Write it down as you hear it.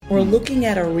We're looking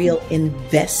at a real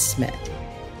investment.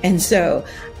 And so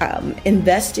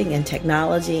investing in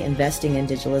technology, investing in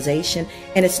digitalization,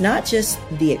 and it's not just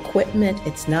the equipment,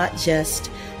 it's not just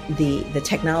the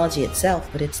technology itself,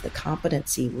 but it's the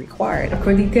competency required.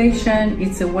 Accreditation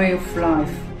is a way of life.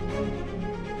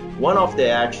 One of the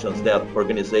actions that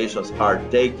organizations are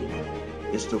taking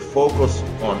is to focus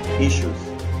on issues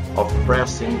of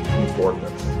pressing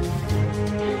importance.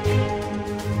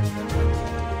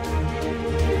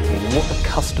 What the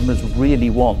customers really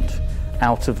want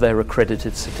out of their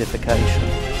accredited certification.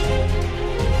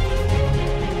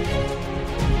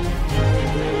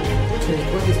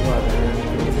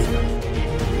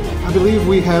 I believe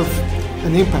we have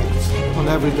an impact on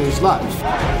everyday's life.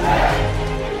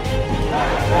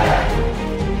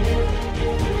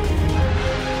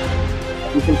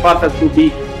 It's important to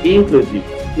be inclusive.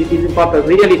 It is important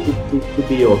really to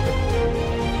be open.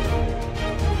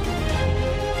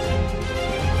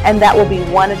 And that will be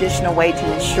one additional way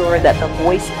to ensure that the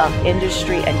voice of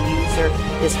industry and user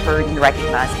is heard and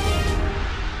recognized.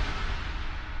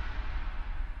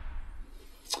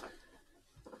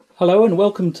 Hello and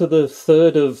welcome to the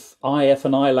third of IAF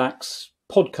and ILAC's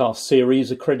podcast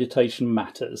series, Accreditation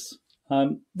Matters.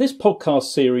 This podcast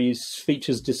series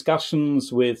features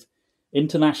discussions with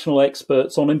international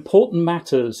experts on important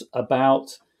matters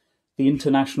about the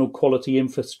international quality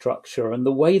infrastructure and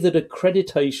the way that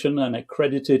accreditation and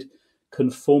accredited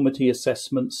conformity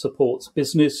assessment supports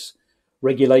business,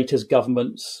 regulators,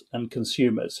 governments, and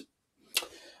consumers.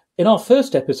 In our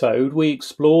first episode, we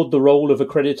explored the role of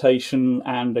accreditation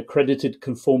and accredited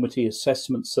conformity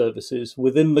assessment services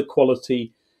within the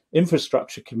quality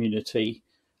infrastructure community,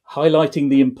 highlighting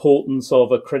the importance of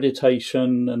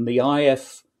accreditation and the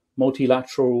IAF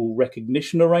Multilateral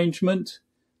Recognition Arrangement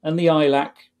and the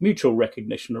ILAC Mutual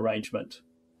Recognition Arrangement.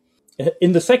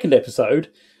 In the second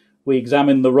episode, we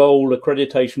examined the role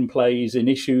accreditation plays in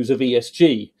issues of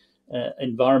ESG,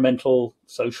 environmental,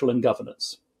 social and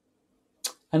governance.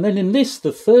 And then in this,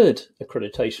 the third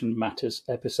Accreditation Matters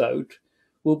episode,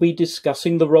 we'll be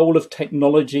discussing the role of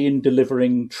technology in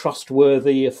delivering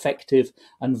trustworthy, effective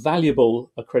and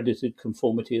valuable accredited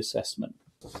conformity assessment.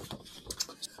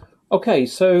 Okay,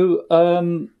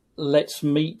 so let's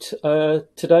meet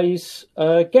today's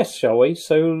guest, shall we?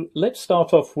 So let's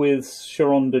start off with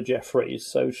Sharonda Jeffries.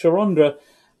 So Sharonda,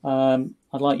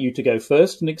 I'd like you to go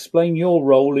first and explain your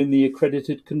role in the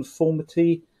accredited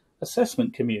conformity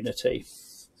assessment community.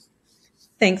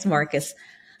 Thanks, Marcus.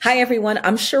 Hi, everyone.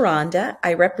 I'm Sharonda.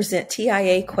 I represent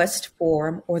TIA Quest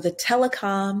Forum, or the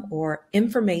Telecom or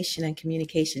Information and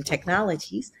Communication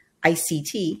Technologies,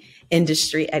 ICT,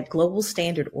 industry at global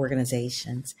standard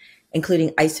organizations, including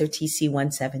ISO TC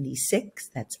 176,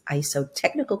 that's ISO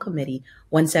Technical Committee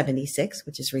 176,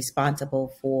 which is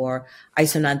responsible for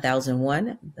ISO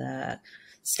 9001, the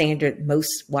standard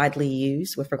most widely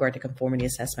used with regard to conformity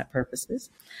assessment purposes.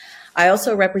 I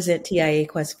also represent TIA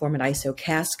Quest Forum and ISO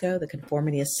Casco, the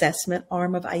conformity assessment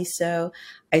arm of ISO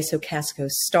Casco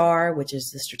STAR, which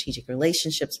is the strategic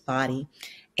relationships body,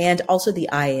 and also the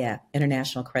IAF,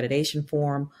 International Accreditation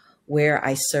Forum, where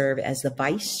I serve as the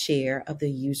vice chair of the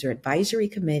User Advisory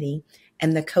Committee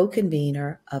and the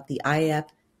co-convener of the IAF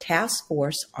Task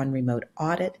Force on Remote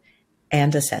Audit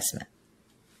and Assessment.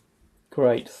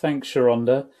 Great, thanks,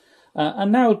 Sharonda.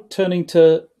 And now turning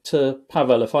to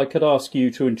Pavel, if I could ask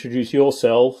you to introduce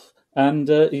yourself and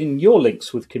in your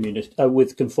links with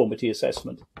conformity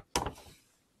assessment.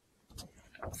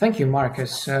 Thank you,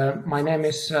 Marcus. My name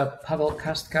is Pavel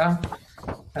Kastka.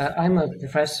 I'm a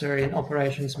professor in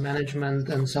operations management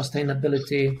and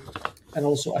sustainability, and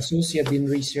also associate in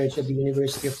research at the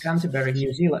University of Canterbury,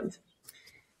 New Zealand.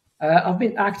 I've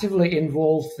been actively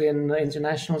involved in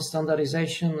international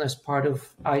standardization as part of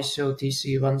ISO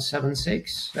TC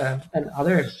 176 and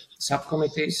other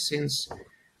subcommittees since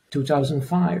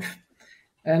 2005.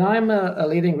 And I'm a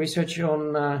leading researcher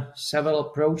on several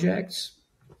projects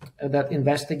that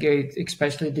investigate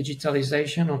especially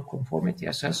digitalization of conformity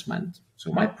assessment.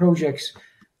 So my projects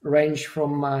range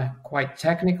from quite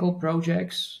technical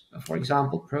projects, for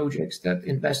example, projects that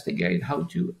investigate how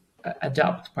to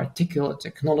adapt particular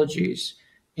technologies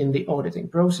in the auditing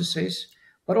processes,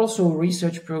 but also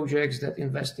research projects that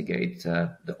investigate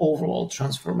the overall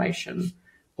transformation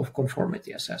of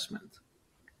conformity assessment.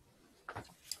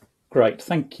 Great,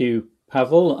 thank you,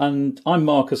 Pavel. And I'm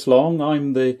Marcus Long.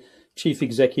 I'm the Chief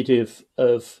Executive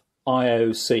of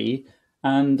IOC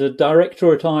and a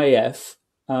Director at IAF,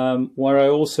 where I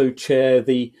also chair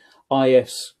the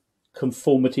IAF's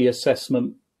Conformity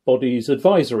Assessment Bodies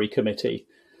Advisory Committee.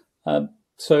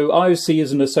 So IOC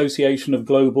is an association of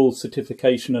global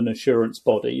certification and assurance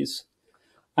bodies.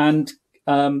 And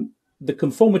the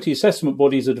Conformity Assessment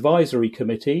Body's Advisory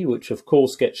Committee, which of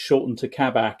course gets shortened to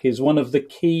CABAC, is one of the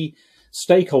key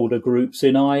stakeholder groups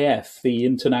in IAF, the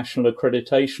International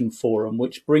Accreditation Forum,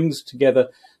 which brings together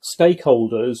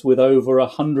stakeholders with over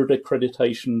 100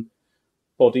 accreditation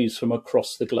bodies from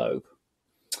across the globe.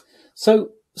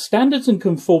 So standards and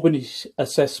conformity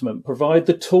assessment provide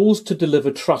the tools to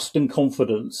deliver trust and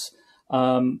confidence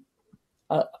on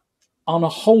a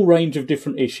whole range of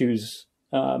different issues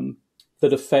that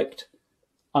affect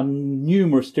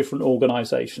numerous different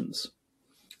organizations.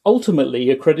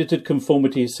 Ultimately, accredited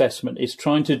conformity assessment is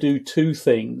trying to do two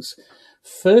things.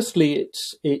 Firstly,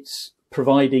 it's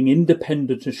providing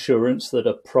independent assurance that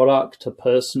a product, a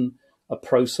person, a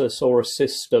process, or a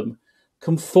system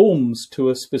conforms to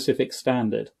a specific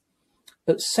standard.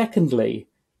 But secondly,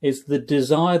 is the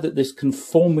desire that this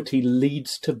conformity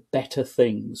leads to better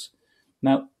things.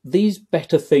 Now, these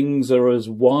better things are as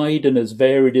wide and as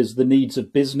varied as the needs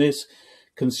of business,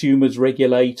 consumers,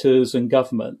 regulators, and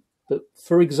government. But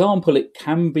for example, it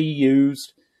can be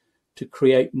used to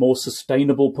create more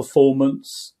sustainable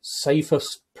performance, safer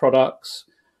products,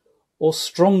 or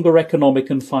stronger economic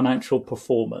and financial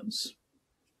performance.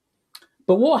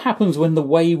 But what happens when the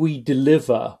way we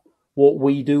deliver what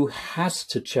we do has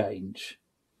to change?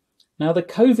 Now, the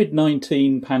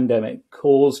COVID-19 pandemic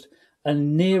caused a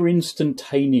near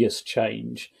instantaneous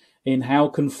change in how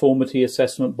conformity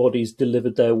assessment bodies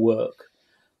delivered their work,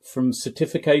 from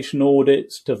certification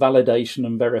audits to validation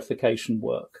and verification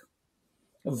work.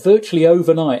 Virtually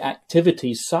overnight,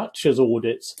 activities such as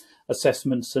audits,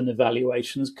 assessments and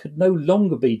evaluations could no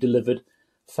longer be delivered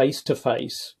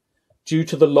face-to-face due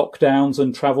to the lockdowns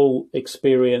and travel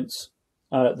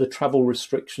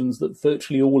restrictions that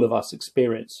virtually all of us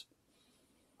experience.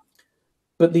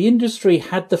 But the industry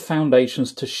had the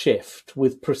foundations to shift,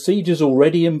 with procedures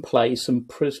already in place and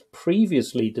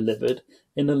previously delivered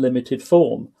in a limited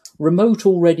form. Remote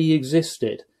already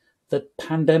existed. The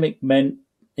pandemic meant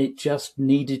it just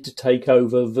needed to take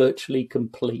over virtually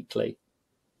completely.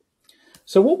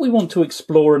 So what we want to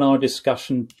explore in our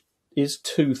discussion is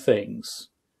two things.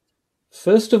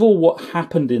 First of all, what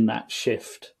happened in that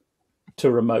shift to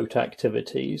remote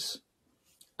activities?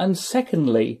 And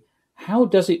secondly, how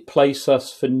does it place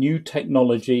us for new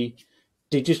technology,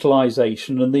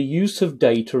 digitalization, and the use of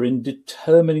data in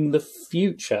determining the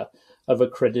future of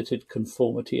accredited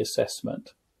conformity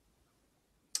assessment?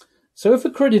 So if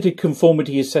accredited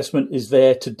conformity assessment is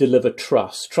there to deliver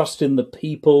trust in the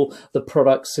people, the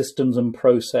products, systems, and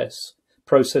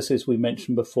processes we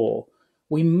mentioned before,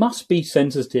 we must be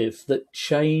sensitive that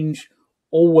change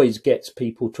always gets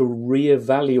people to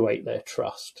reevaluate their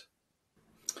trust.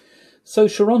 So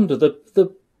Sharonda,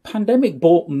 the pandemic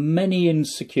brought many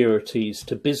insecurities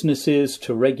to businesses,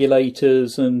 to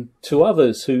regulators, and to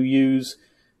others who use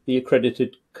the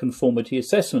accredited conformity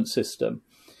assessment system.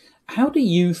 How do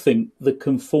you think the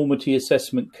conformity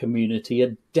assessment community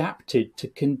adapted to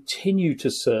continue to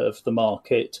serve the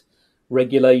market,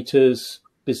 regulators,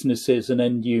 businesses, and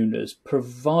end users,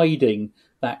 providing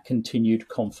that continued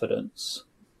confidence?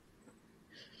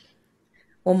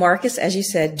 Well, Marcus, as you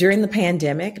said, during the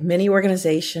pandemic, many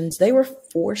organizations, they were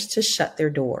forced to shut their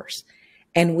doors.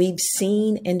 And we've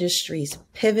seen industries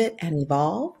pivot and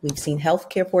evolve. We've seen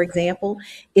healthcare, for example.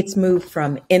 It's moved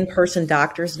from in-person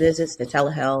doctor's visits to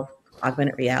telehealth,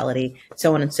 augmented reality,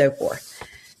 so on and so forth.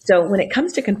 So when it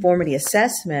comes to conformity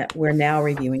assessment, we're now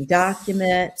reviewing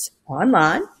documents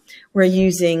online. We're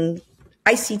using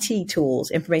ICT tools,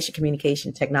 information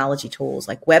communication technology tools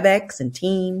like WebEx and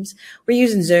Teams. We're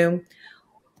using Zoom.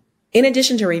 In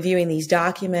addition to reviewing these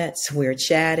documents, we're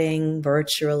chatting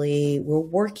virtually. We're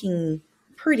working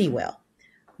pretty well,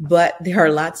 but there are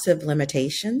lots of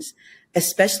limitations,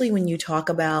 especially when you talk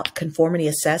about conformity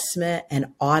assessment and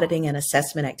auditing and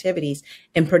assessment activities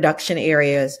in production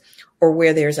areas or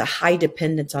where there's a high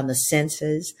dependence on the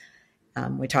senses.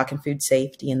 We're talking food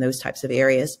safety and those types of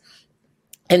areas.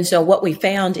 And so what we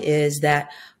found is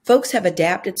that folks have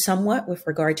adapted somewhat with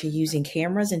regard to using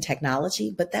cameras and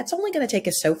technology, but that's only going to take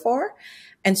us so far.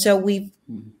 And so we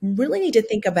really need to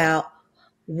think about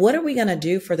what are we going to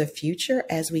do for the future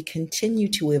as we continue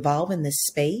to evolve in this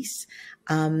space,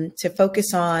 to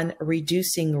focus on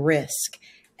reducing risk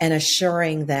and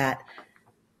assuring that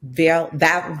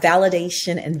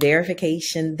validation and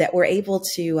verification, that we're able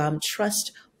to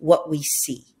trust what we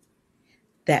see.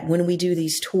 That when we do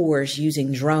these tours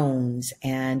using drones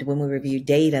and when we review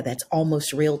data that's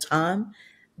almost real time,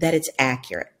 that it's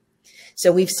accurate.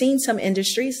 So we've seen some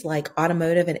industries like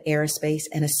automotive and aerospace,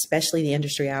 and especially the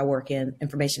industry I work in,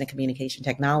 information and communication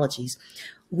technologies.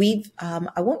 We've,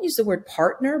 I won't use the word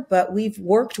partner, but we've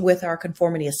worked with our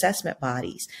conformity assessment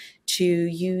bodies to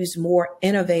use more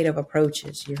innovative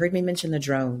approaches. You heard me mention the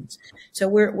drones. So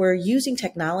we're using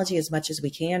technology as much as we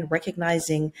can,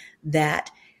 recognizing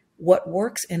that what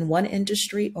works in one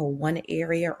industry or one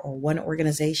area or one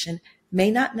organization may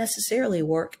not necessarily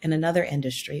work in another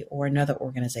industry or another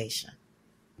organization.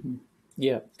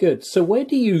 Yeah, good. So where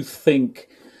do you think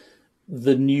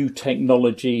the new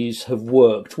technologies have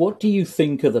worked? What do you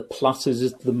think are the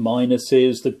pluses, the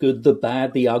minuses, the good, the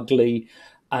bad, the ugly,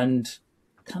 and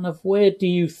kind of where do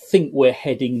you think we're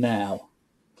heading now?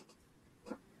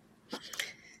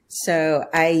 So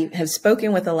I have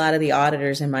spoken with a lot of the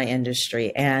auditors in my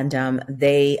industry, and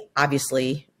they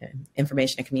obviously,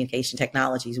 information and communication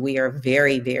technologies, we are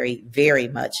very, very, very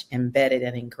much embedded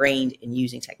and ingrained in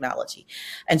using technology.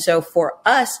 And so for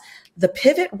us, the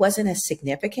pivot wasn't as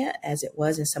significant as it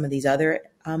was in some of these other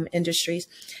industries.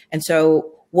 And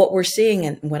so what we're seeing,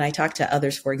 and when I talk to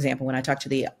others, for example, when I talk to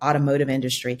the automotive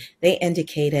industry, they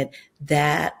indicated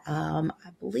that I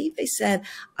believe they said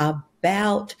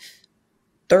about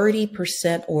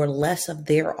 30% or less of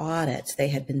their audits they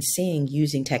had been seeing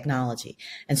using technology.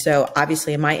 And so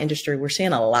obviously in my industry, we're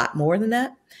seeing a lot more than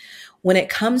that. When it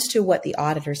comes to what the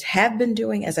auditors have been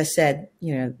doing, as I said,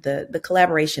 the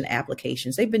collaboration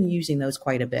applications, they've been using those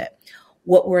quite a bit.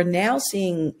 What we're now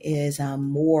seeing is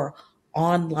more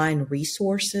online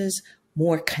resources,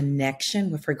 more connection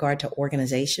with regard to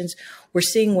organizations. We're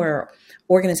seeing where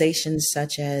organizations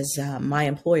such as my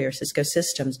employer, Cisco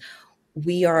Systems,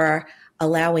 we are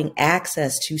allowing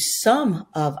access to some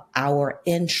of our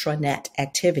intranet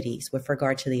activities with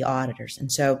regard to the auditors.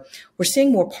 And so we're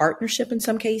seeing more partnership in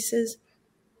some cases.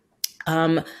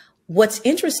 What's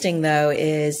interesting, though,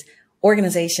 is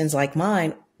organizations like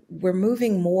mine, we're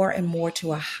moving more and more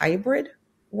to a hybrid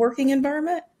working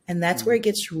environment. And that's where it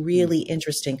gets really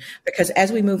interesting, because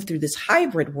as we move through this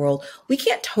hybrid world, we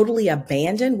can't totally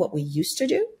abandon what we used to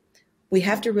do. We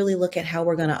have to really look at how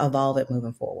we're going to evolve it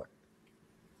moving forward.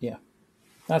 Yeah.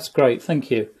 That's great.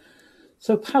 Thank you.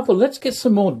 So, Pavel, let's get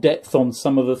some more depth on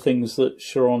some of the things that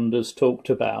Sharonda's talked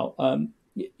about.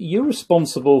 You're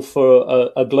responsible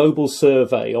for a global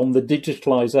survey on the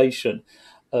digitalization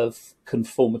of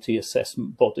conformity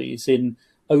assessment bodies in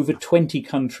over 20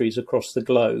 countries across the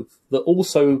globe that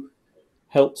also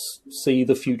helps see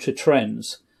the future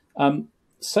trends.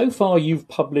 So far, you've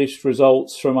published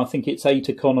results from, I think it's 8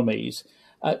 economies.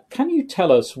 Can you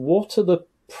tell us what are the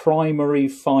primary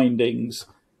findings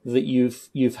that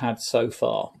you've had so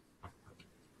far?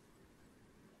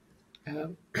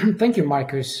 Thank you,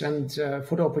 Marcus, and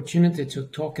for the opportunity to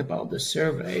talk about the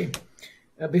survey.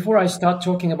 Before I start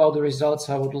talking about the results,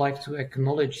 I would like to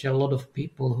acknowledge a lot of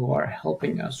people who are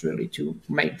helping us really to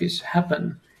make this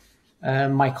happen.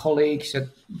 My colleagues at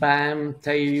BAM,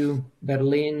 TU,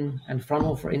 Berlin, and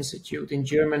Fraunhofer Institute in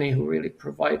Germany, who really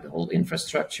provide the whole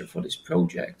infrastructure for this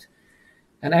project.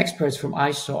 And experts from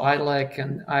ISO, ILAC,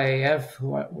 and IAF who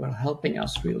were helping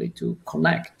us really to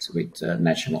connect with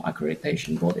national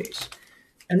accreditation bodies.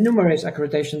 And numerous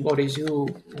accreditation bodies who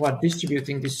are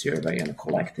distributing this survey and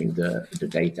collecting the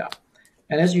data.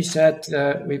 And as you said,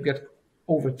 we've got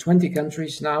over 20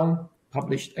 countries now,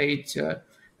 published 8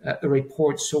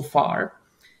 reports so far.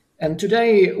 And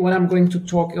today, when I'm going to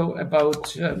talk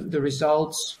about the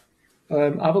results,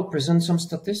 I will present some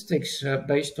statistics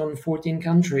based on 14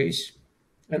 countries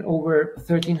and over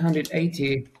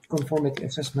 1,380 conformity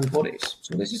assessment bodies.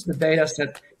 So this is the data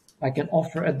set I can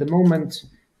offer at the moment.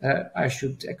 I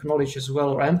should acknowledge as well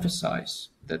or emphasize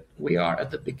that we are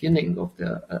at the beginning of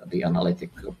the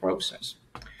analytical process.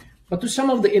 But to some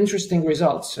of the interesting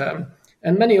results,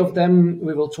 and many of them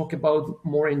we will talk about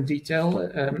more in detail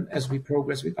as we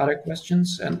progress with other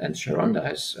questions, and Sharonda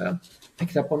has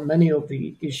picked up on many of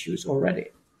the issues already.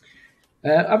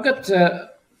 I've got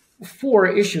 4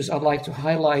 issues I'd like to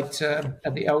highlight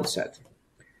at the outset.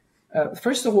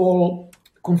 First of all,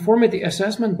 conformity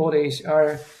assessment bodies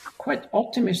are quite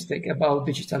optimistic about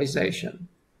digitalization.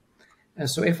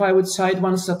 So if I would cite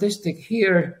one statistic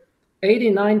here,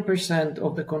 89%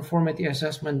 of the conformity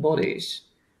assessment bodies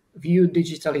view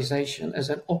digitalization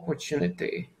as an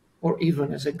opportunity or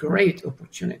even as a great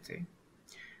opportunity.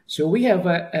 So we have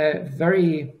a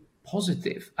very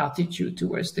positive attitude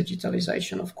towards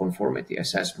digitalization of conformity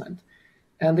assessment.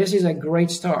 And this is a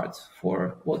great start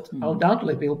for what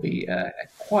undoubtedly will be a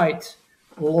quite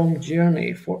long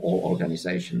journey for all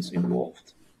organizations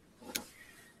involved.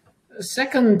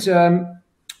 Second,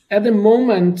 at the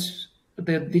moment,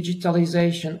 the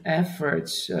digitalization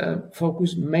efforts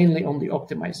focus mainly on the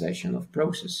optimization of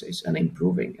processes and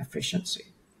improving efficiency.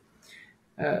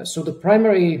 So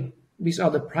these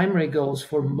are the primary goals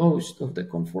for most of the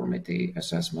conformity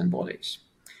assessment bodies.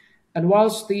 And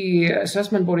whilst the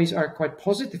assessment bodies are quite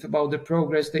positive about the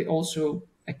progress, they also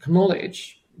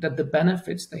acknowledge that the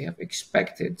benefits they have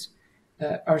expected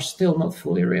are still not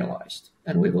fully realized.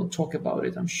 And we will talk about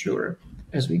it, I'm sure,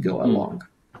 as we go along.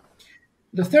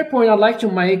 The third point I'd like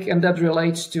to make, and that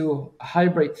relates to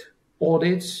hybrid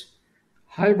audits.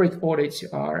 Hybrid audits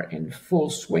are in full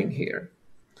swing here.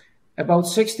 About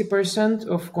 60%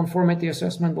 of conformity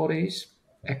assessment bodies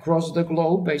across the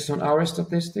globe, based on our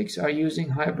statistics, are using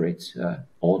hybrid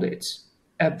audits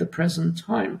at the present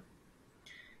time.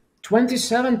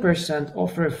 27%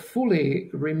 offer fully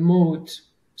remote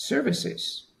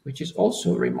services, which is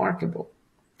also remarkable.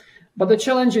 But the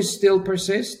challenges still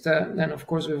persist, and of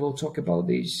course we will talk about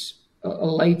these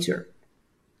later.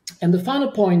 And the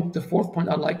final point, the fourth point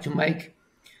I'd like to make,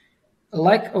 a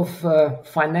lack of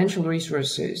financial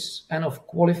resources and of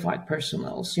qualified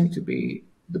personnel seem to be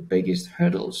the biggest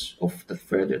hurdles of the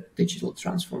further digital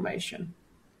transformation.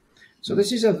 So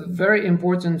this is a very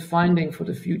important finding for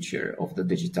the future of the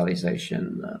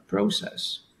digitalization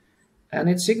process. And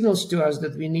it signals to us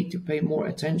that we need to pay more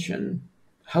attention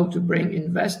how to bring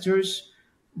investors,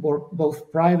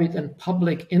 both private and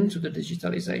public, into the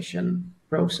digitalization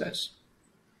process.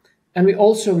 And we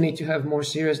also need to have more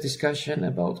serious discussion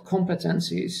about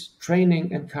competencies,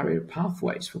 training, and career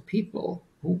pathways for people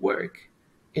who work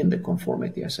in the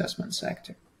conformity assessment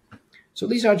sector. So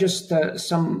these are just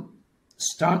some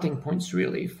starting points,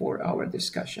 really, for our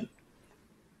discussion.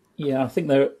 Yeah, I think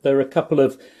there are a couple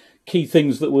of key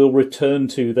things that we'll return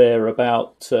to there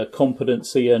about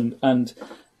competency and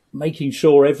making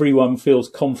sure everyone feels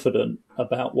confident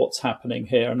about what's happening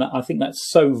here. And I think that's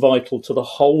so vital to the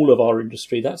whole of our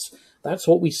industry. That's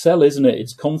what we sell, isn't it?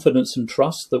 It's confidence and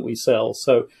trust that we sell.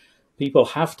 So people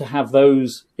have to have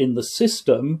those in the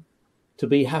system to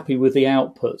be happy with the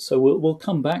output. So we'll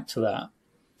come back to that.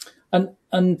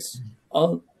 And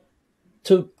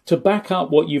to back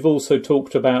up what you've also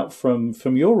talked about from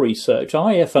your research,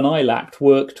 IAF and ILAC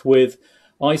worked with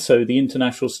ISO, the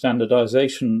International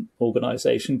Standardization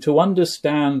Organization, to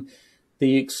understand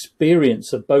the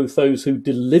experience of both those who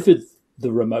delivered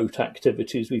the remote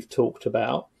activities we've talked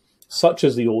about, such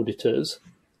as the auditors,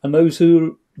 and those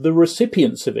who the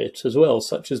recipients of it as well,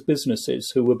 such as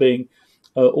businesses who were being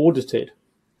audited.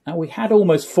 Now, we had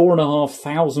almost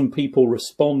 4,500 people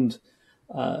respond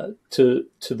to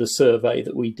the survey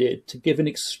that we did to give an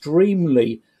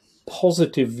extremely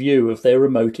positive view of their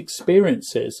remote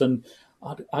experiences. And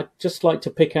I'd just like to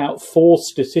pick out 4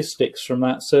 statistics from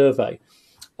that survey.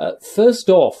 First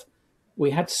off,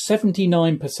 we had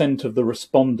 79% of the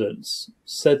respondents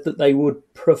said that they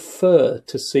would prefer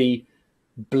to see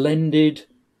blended,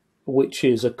 which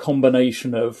is a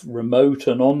combination of remote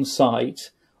and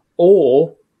on-site,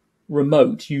 or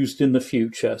remote used in the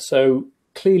future. So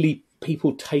clearly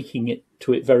people taking it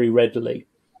to it very readily.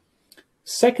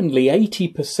 Secondly,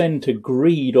 80%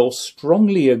 agreed or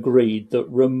strongly agreed that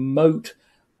remote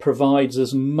provides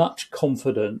as much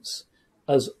confidence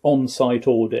as on-site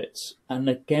audits. And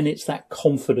again, it's that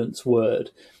confidence word.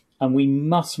 And we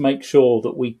must make sure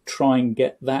that we try and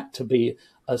get that to be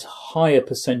as high a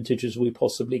percentage as we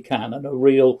possibly can, and a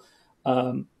real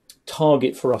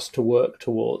target for us to work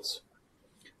towards.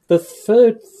 The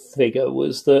third figure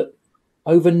was that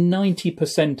over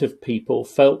 90% of people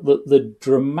felt that the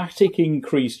dramatic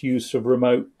increased use of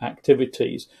remote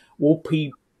activities will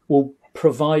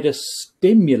provide a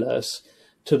stimulus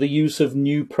to the use of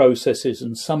new processes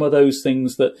and some of those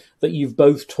things that you've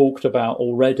both talked about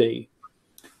already.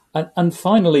 And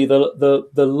finally, the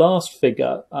last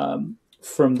figure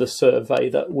from the survey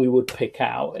that we would pick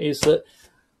out is that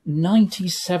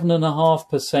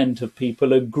 97.5% of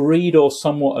people agreed or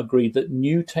somewhat agreed that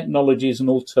new technologies and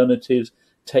alternative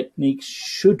techniques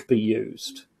should be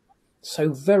used.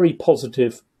 So very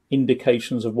positive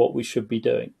indications of what we should be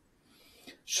doing.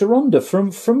 Sharonda,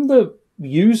 from the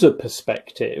user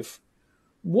perspective,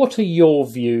 what are your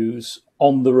views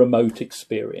on the remote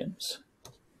experience?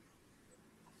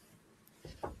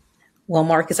 Well,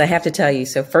 Marcus, I have to tell you,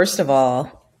 so first of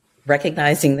all,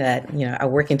 recognizing that, I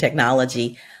work in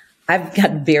technology, I've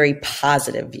got very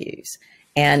positive views.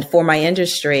 And for my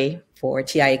industry, for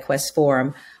TIA Quest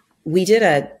Forum, we did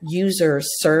a user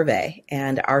survey,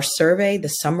 and our survey, the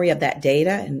summary of that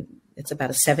data, and it's about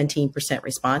a 17%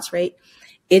 response rate.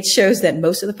 It shows that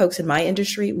most of the folks in my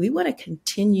industry, we want a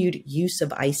continued use of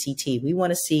ICT. We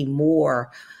want to see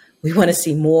more. We want to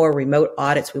see more remote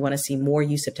audits. We want to see more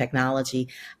use of technology.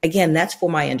 Again, that's for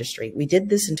my industry. We did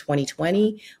this in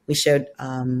 2020. We showed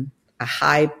a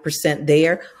high percent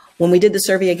there. When we did the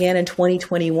survey again in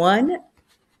 2021,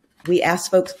 we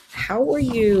asked folks, how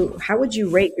would you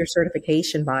rate your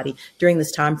certification body during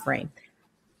this time frame?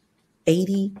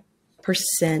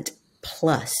 80%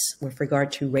 plus with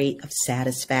regard to rate of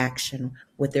satisfaction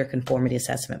with their conformity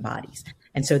assessment bodies.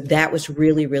 And so that was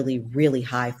really, really, really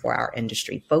high for our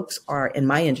industry. Folks are, in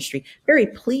my industry, very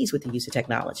pleased with the use of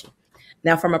technology.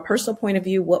 Now, from a personal point of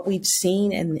view, what we've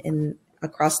seen in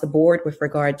across the board with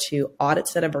regard to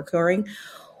audits that are occurring,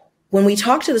 when we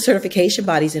talk to the certification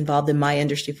bodies involved in my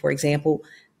industry, for example,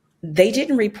 they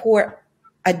didn't report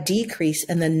a decrease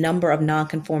in the number of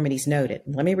nonconformities noted.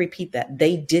 Let me repeat that.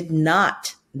 They did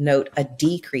not note a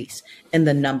decrease in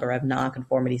the number of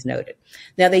nonconformities noted.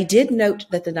 Now, they did note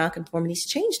that the nonconformities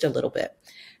changed a little bit.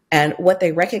 And what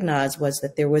they recognized was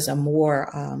that there was a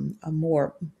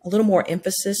little more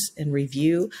emphasis and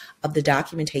review of the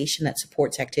documentation that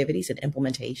supports activities and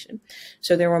implementation.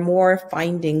 So there were more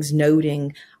findings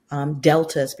noting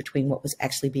deltas between what was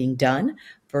actually being done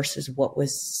versus what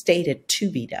was stated to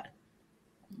be done.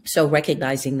 So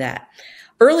recognizing that.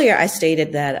 Earlier, I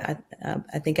stated that,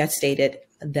 I think I stated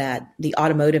that the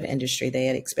automotive industry, they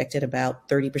had expected about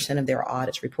 30% of their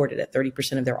audits, reported that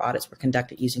 30% of their audits were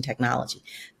conducted using technology.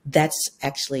 That's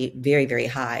actually very, very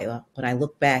high. When I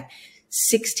look back,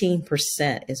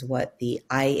 16% is what the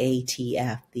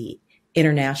IATF, the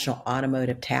International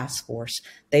Automotive Task Force,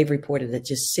 they've reported that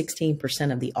just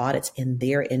 16% of the audits in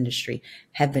their industry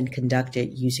have been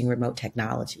conducted using remote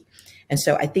technology. And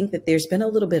so I think that there's been a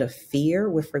little bit of fear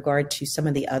with regard to some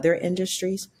of the other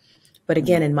industries. But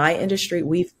again, in my industry,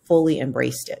 we've fully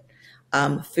embraced it.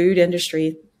 Food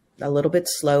industry, a little bit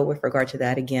slow with regard to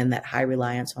that. Again, that high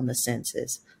reliance on the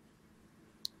senses.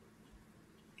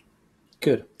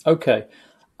 Good. Okay.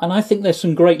 And I think there's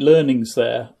some great learnings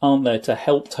there, aren't there, to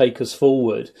help take us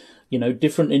forward. You know,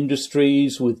 different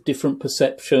industries with different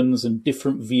perceptions and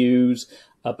different views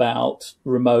about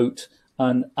remote.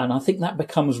 And I think that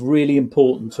becomes really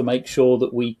important to make sure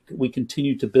that we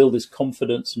continue to build this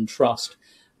confidence and trust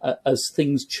as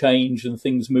things change and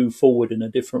things move forward in a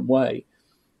different way.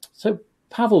 So,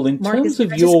 Pavel, in terms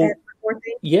of your...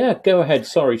 Yeah, go ahead.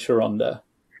 Sorry, Sharonda.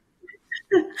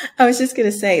 I was just going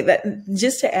to say that,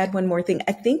 just to add one more thing,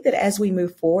 I think that as we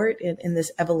move forward in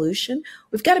this evolution,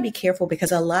 we've got to be careful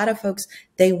because a lot of folks,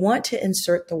 they want to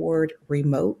insert the word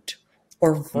remote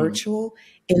or virtual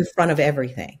in front of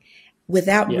everything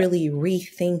without really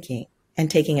rethinking and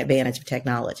taking advantage of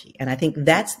technology. And I think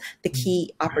that's the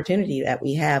key opportunity that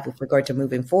we have with regard to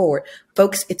moving forward.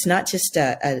 Folks, it's not just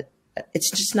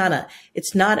it's not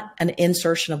an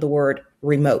insertion of the word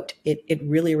remote. It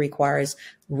really requires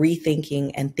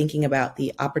rethinking and thinking about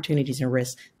the opportunities and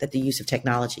risks that the use of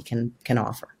technology can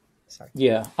offer. Sorry.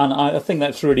 Yeah, and I think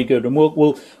that's really good. And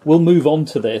we'll move on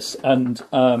to this and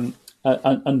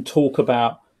talk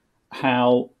about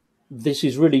how this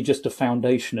is really just a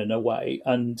foundation in a way,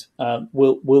 and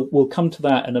we'll come to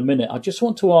that in a minute. I just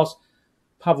want to ask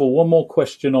Pavel one more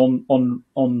question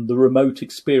on the remote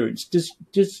experience. Does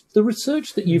the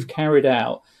research that you've carried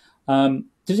out,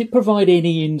 does it provide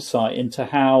any insight into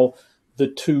how the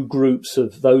two groups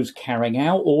of those carrying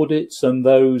out audits and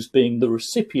those being the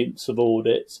recipients of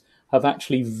audits have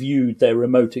actually viewed their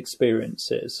remote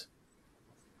experiences?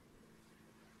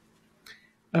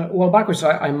 Well, Marcus,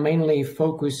 I mainly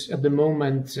focus at the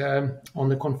moment on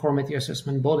the conformity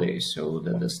assessment bodies. So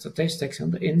the statistics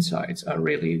and the insights are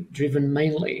really driven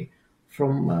mainly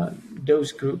from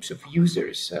those groups of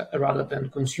users rather than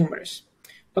consumers.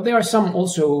 But there are some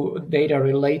also data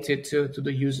related to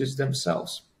the users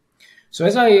themselves. So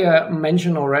as I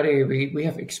mentioned already, we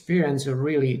have experienced a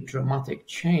really dramatic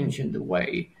change in the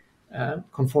way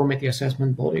conformity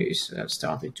assessment bodies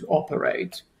started to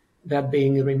operate. That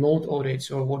being remote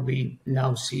audits, or what we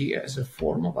now see as a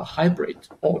form of a hybrid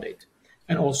audit,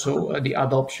 and also the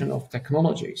adoption of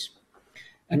technologies.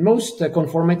 And most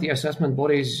conformity assessment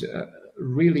bodies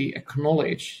really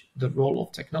acknowledge the role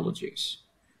of technologies.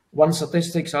 One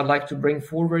statistics I'd like to bring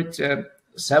forward,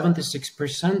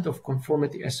 76% of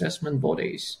conformity assessment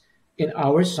bodies in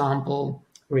our sample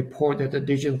report that the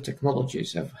digital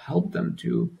technologies have helped them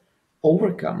to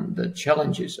overcome the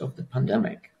challenges of the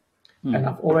pandemic. And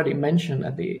I've already mentioned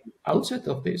at the outset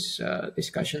of this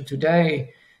discussion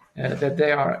today that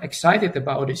they are excited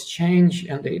about this change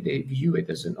and they view it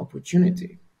as an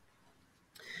opportunity.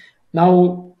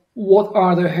 Now, what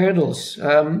are the hurdles?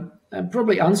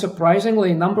 Probably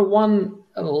unsurprisingly, number one,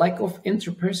 a lack of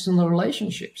interpersonal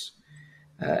relationships.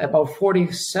 About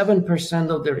 47%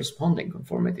 of the responding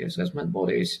conformity assessment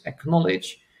bodies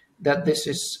acknowledge that this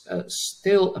is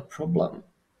still a problem,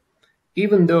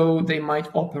 even though they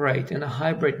might operate in a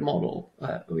hybrid model,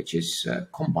 which is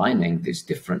combining these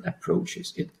different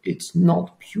approaches. It's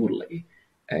not purely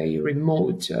a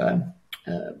remote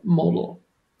model.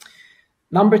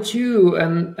 Number two,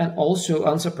 and also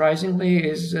unsurprisingly,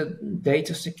 is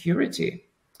data security.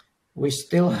 We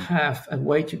still have a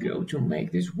way to go to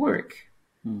make this work.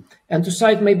 And to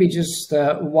cite maybe just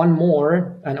one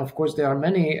more, and of course there are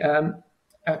many,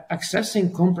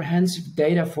 accessing comprehensive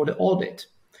data for the audit.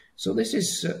 So this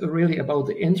is really about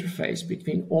the interface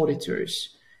between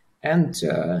auditors and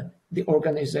the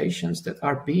organizations that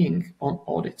are being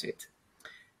audited.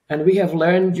 And we have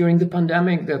learned during the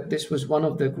pandemic that this was one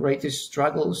of the greatest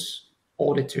struggles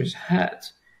auditors had.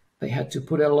 They had to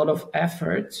put a lot of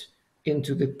effort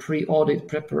into the pre-audit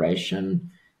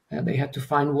preparation. They had to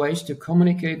find ways to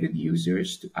communicate with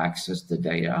users, to access the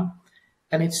data.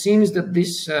 And it seems that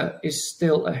this is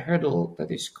still a hurdle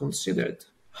that is considered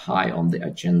high on the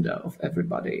agenda of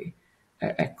everybody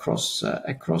across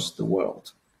the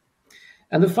world.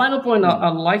 And the final point I'd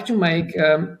like to make,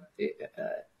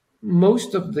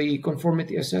 most of the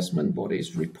conformity assessment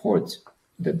bodies report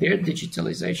that their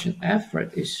digitalization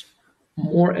effort is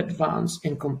more advanced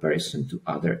in comparison to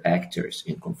other actors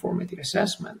in conformity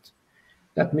assessment.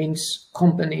 That means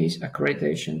companies,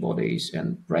 accreditation bodies,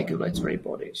 and regulatory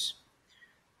bodies.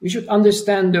 We should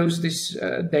understand this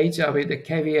data with the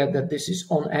caveat that this is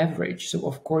on average. So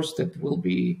of course that will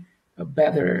be a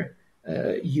better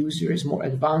users, more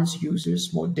advanced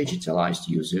users, more digitalized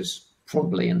users,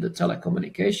 probably in the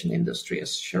telecommunication industry,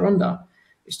 as Sharonda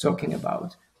is talking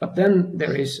about. But then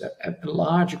there is a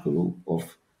large group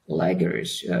of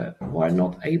laggers who are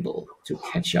not able to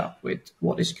catch up with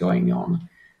what is going on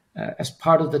as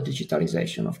part of the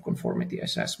digitalization of conformity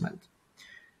assessment.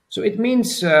 So it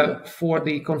means for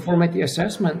the conformity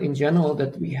assessment in general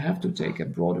that we have to take a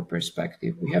broader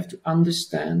perspective. We have to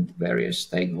understand various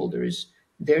stakeholders,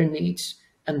 their needs,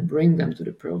 and bring them to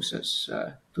the process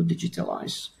to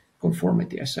digitalize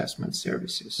conformity assessment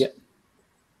services. Yeah.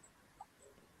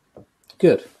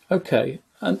 Good. Okay.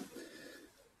 And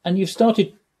you've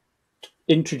started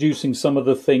introducing some of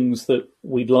the things that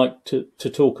we'd like to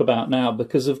talk about now,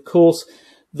 because of course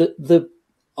the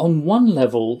on one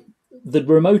level the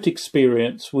remote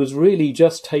experience was really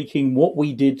just taking what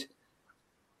we did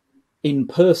in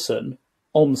person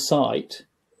on site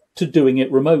to doing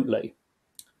it remotely.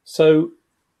 So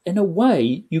in a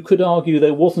way, you could argue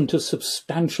there wasn't a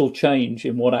substantial change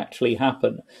in what actually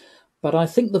happened. But I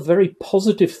think the very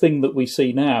positive thing that we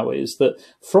see now is that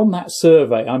from that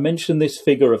survey, I mentioned this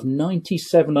figure of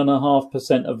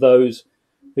 97.5% of those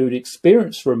who'd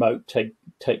experienced remote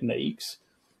techniques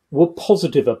were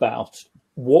positive about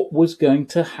what was going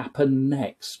to happen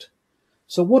next.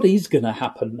 So what is going to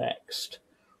happen next?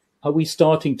 Are we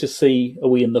starting to see, are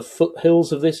we in the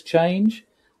foothills of this change?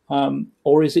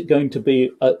 Or is it going to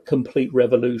be a complete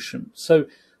revolution? So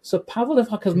Pavel,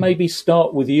 if I could maybe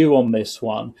start with you on this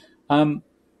one. And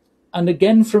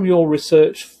again, from your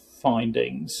research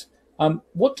findings,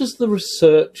 what does the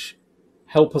research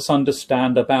help us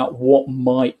understand about what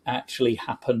might actually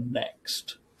happen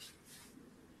next?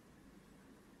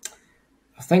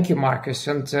 Thank you, Marcus.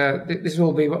 And this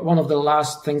will be one of the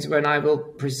last things when I will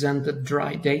present the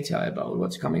dry data about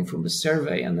what's coming from the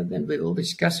survey, and then we will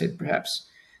discuss it perhaps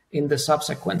in the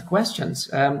subsequent questions.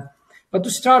 But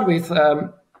to start with,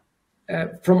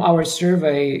 from our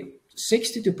survey,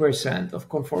 62% of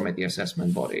conformity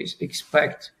assessment bodies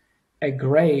expect a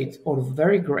great or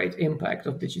very great impact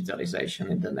of digitalization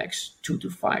in the next 2 to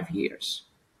 5 years.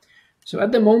 So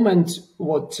at the moment,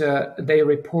 what they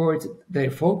report their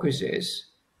focus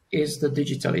is the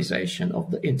digitalization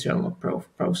of the internal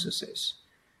processes.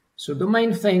 So the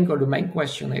main thing or the main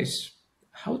question is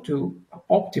how to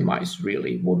optimize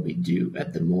really what we do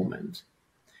at the moment.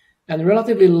 And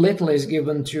relatively little is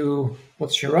given to what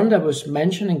Sharonda was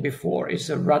mentioning before, is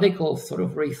a radical sort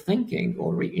of rethinking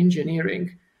or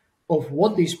re-engineering of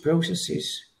what these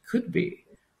processes could be,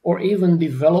 or even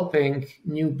developing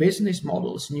new business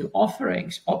models, new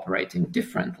offerings, operating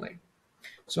differently.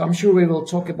 So I'm sure we will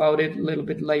talk about it a little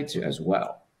bit later as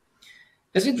well.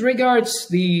 As it regards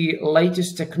the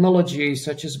latest technologies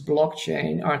such as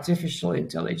blockchain, artificial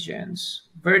intelligence,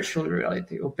 virtual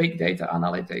reality, or big data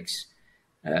analytics,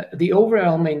 the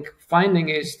overwhelming finding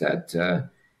is that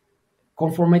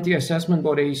conformity assessment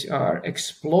bodies are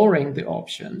exploring the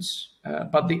options,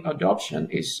 but the adoption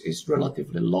is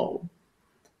relatively low.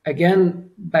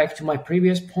 Again, back to my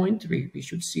previous point, we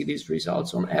should see these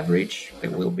results on average.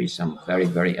 There will be some very,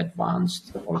 very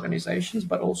advanced organizations,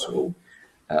 but also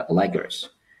laggers.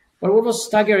 But what was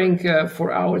staggering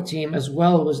for our team as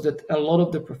well was that a lot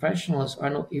of the professionals are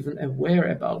not even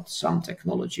aware about some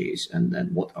technologies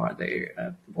and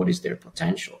what is their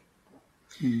potential.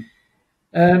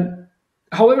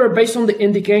 However, based on the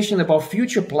indication about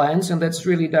future plans, and that's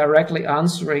really directly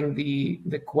answering the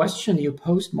question you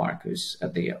posed, Marcus,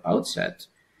 at the outset,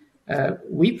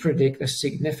 we predict a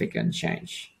significant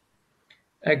change.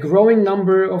 A growing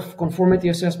number of conformity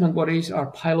assessment bodies are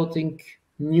piloting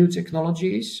new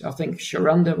technologies. I think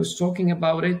Sharanda was talking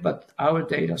about it, but our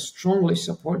data strongly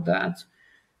support that,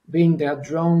 being there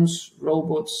drones,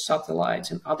 robots, satellites,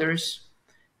 and others.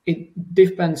 It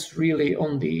depends really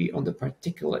on the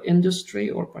particular industry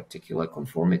or particular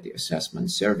conformity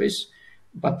assessment service,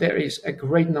 but there is a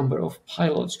great number of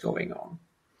pilots going on.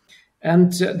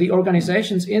 And the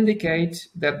organizations indicate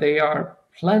that they are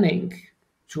planning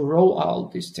to roll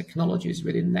out these technologies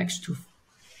within the next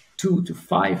 2 to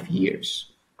 5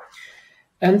 years.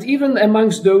 And even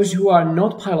amongst those who are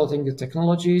not piloting the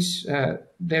technologies,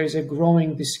 there is a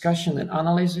growing discussion and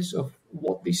analysis of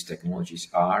what these technologies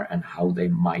are and how they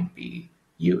might be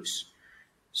used.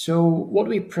 So what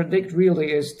we predict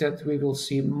really is that we will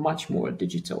see much more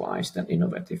digitalized and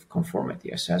innovative conformity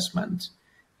assessment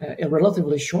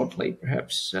relatively shortly,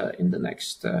 perhaps in the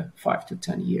next 5 to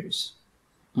 10 years.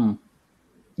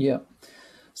 Yeah.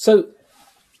 So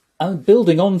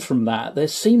building on from that, there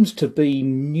seems to be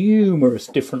numerous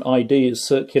different ideas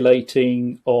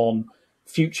circulating on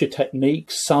future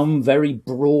techniques, some very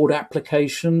broad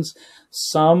applications,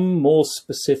 some more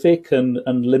specific and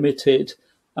limited.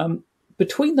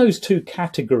 Between those two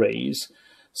categories,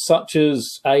 such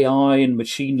as AI and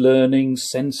machine learning,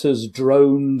 sensors,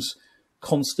 drones,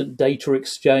 constant data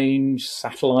exchange,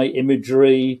 satellite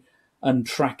imagery and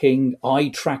tracking, eye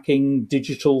tracking,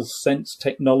 digital sense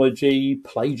technology,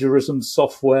 plagiarism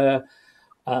software,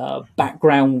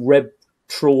 background web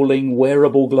trawling,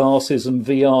 wearable glasses and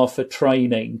VR for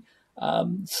training,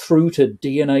 through to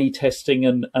DNA testing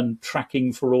and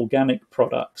tracking for organic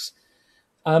products.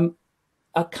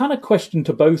 A kind of question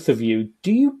to both of you.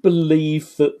 Do you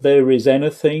believe that there is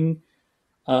anything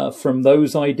from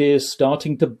those ideas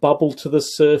starting to bubble to the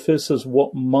surface as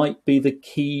what might be the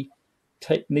key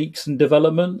techniques and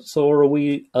developments, or are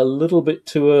we a little bit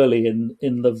too early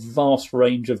in the vast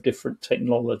range of different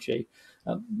technology?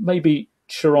 Maybe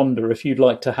Sharanda, if you'd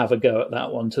like to have a go at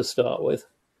that one to start with.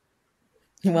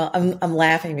 Well, I'm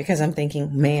laughing because I'm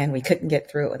thinking, man, we couldn't get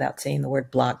through it without saying the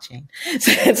word blockchain.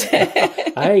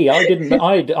 Hey, I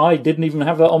didn't even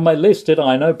have that on my list, did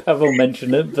I? I know Pavel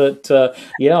mentioned it, but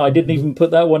yeah, I didn't even put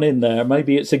that one in there.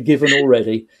 Maybe it's a given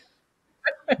already.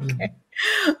 Okay.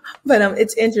 But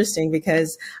it's interesting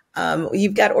because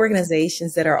you've got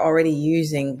organizations that are already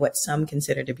using what some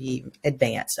consider to be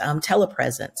advanced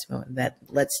telepresence that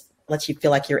lets you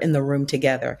feel like you're in the room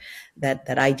together. That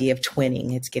idea of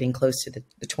twinning, it's getting close to the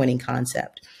twinning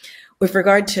concept. With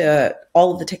regard to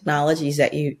all of the technologies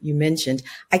that you mentioned,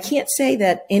 I can't say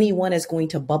that any one is going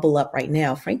to bubble up right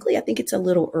now. Frankly, I think it's a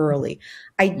little early.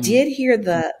 I did hear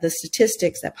the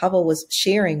statistics that Pavel was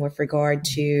sharing with regard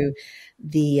to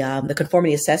the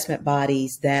conformity assessment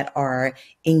bodies that are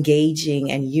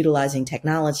engaging and utilizing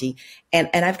technology. And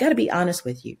I've got to be honest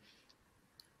with you.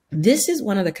 This is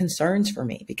one of the concerns for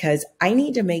me because I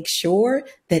need to make sure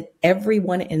that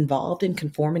everyone involved in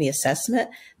conformity assessment,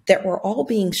 that we're all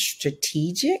being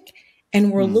strategic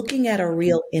and we're looking at a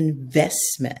real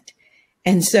investment.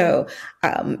 And so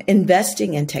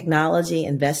investing in technology,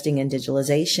 investing in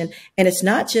digitalization, and it's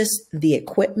not just the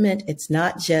equipment, it's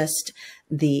not just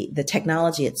the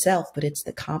technology itself, but it's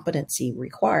the competency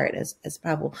required, as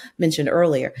Pavel mentioned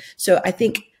earlier. So I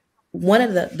think one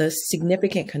of the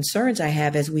significant concerns I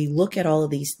have as we look at all of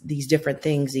these different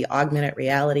things, the augmented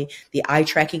reality, the eye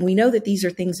tracking, we know that these are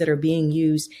things that are being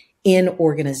used in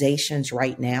organizations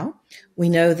right now. We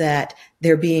know that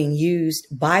they're being used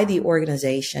by the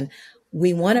organization.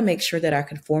 We want to make sure that our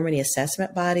conformity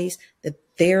assessment bodies, that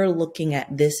they're looking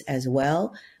at this as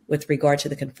well with regard to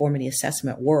the conformity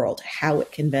assessment world, how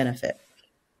it can benefit.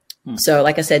 So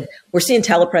like I said, we're seeing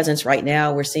telepresence right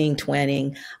now. We're seeing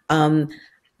twinning.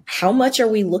 How much are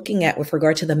we looking at with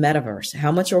regard to the metaverse?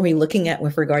 How much are we looking at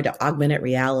with regard to augmented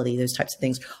reality, those types of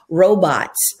things?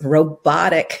 Robotic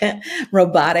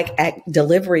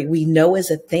delivery, we know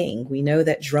is a thing. We know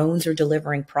that drones are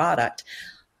delivering product.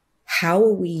 How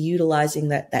are we utilizing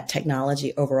that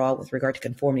technology overall with regard to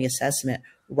conformity assessment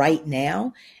right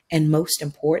now? And most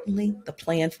importantly, the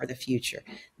plan for the future.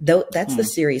 That's the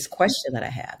serious question that I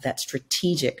have, that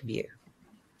strategic view.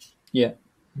 Yeah.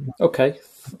 Okay.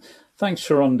 Thanks,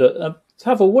 Sharanda.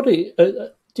 Pavel, what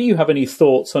do you have any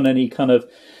thoughts on any kind of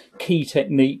key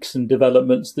techniques and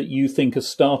developments that you think are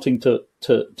starting to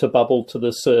bubble to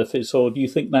the surface, or do you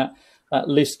think that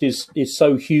list is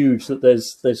so huge that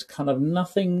there's kind of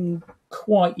nothing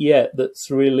quite yet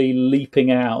that's really leaping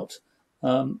out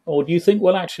Or do you think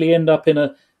we'll actually end up in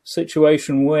a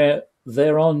situation where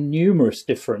there are numerous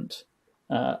different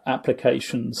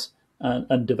applications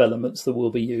and developments that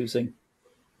we'll be using?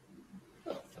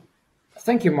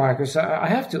 Thank you, Marcus. I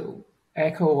have to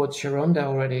echo what Sharonda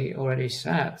already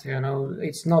said.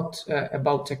 It's not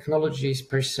about technologies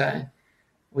per se.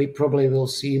 We probably will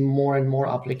see more and more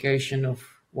application of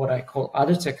what I call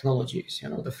other technologies.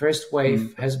 The first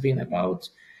wave has been about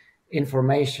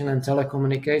information and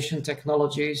telecommunication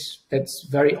technologies. That's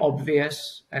very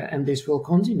obvious, and this will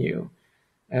continue.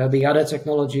 The other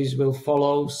technologies will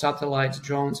follow, satellites,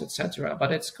 drones, etc.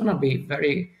 But it's going to be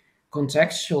very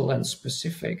contextual and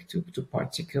specific to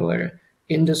particular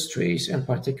industries and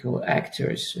particular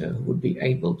actors who would be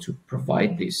able to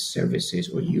provide these services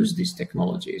or use these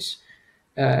technologies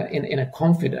in a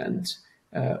confident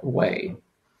way.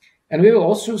 And we will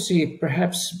also see,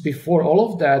 perhaps before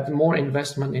all of that, more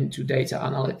investment into data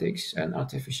analytics and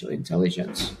artificial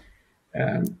intelligence.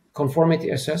 Conformity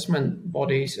assessment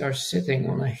bodies are sitting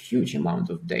on a huge amount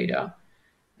of data.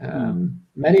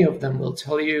 Many of them will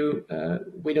tell you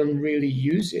we don't really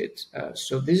use it.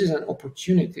 So this is an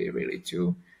opportunity really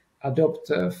to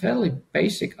adopt fairly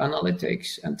basic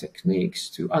analytics and techniques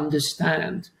to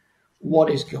understand what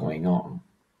is going on.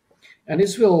 And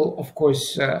this will, of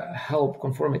course, help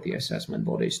conformity assessment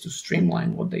bodies to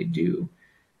streamline what they do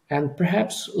and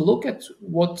perhaps look at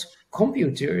what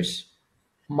computers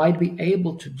might be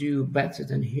able to do better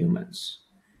than humans.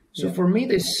 So for me,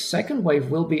 this second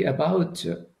wave will be about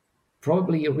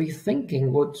probably rethinking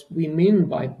what we mean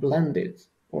by blended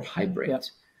or hybrid.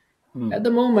 At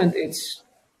the moment, it's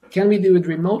can we do it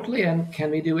remotely and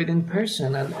can we do it in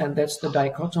person? And that's the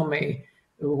dichotomy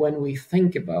when we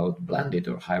think about blended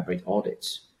or hybrid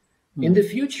audits. In the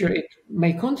future, it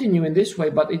may continue in this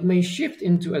way, but it may shift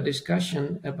into a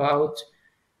discussion about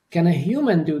can a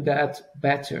human do that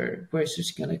better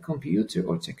versus can a computer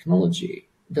or technology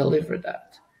deliver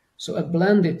that? So a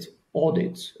blended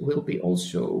audit will be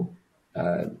also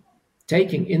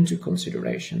taking into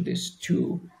consideration these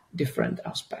two different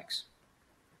aspects.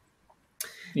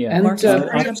 And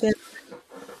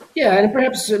and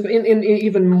perhaps in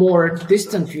even more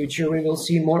distant future, we will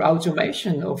see more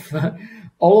automation of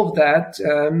all of that.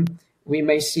 We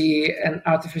may see an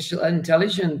artificial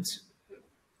intelligence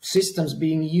systems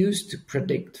being used to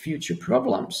predict future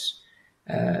problems.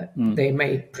 They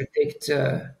may predict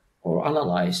or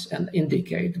analyze and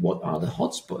indicate what are the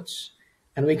hotspots.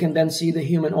 And we can then see the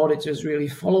human auditors really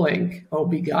following or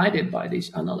be guided by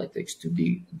these analytics to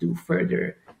do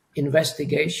further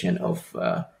investigation of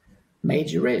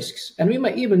major risks. And we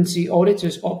might even see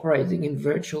auditors operating in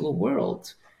virtual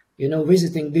world,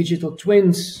 visiting digital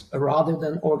twins rather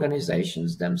than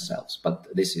organizations themselves. But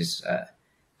this is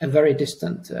a very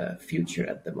distant future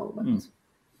at the moment.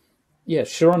 Yeah,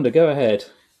 Sharonda, go ahead.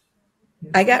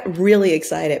 I got really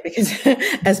excited because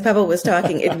as Pavel was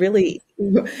talking, I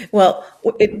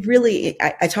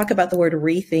talk about the word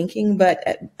rethinking, but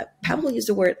Pavel used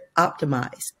the word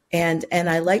optimize. And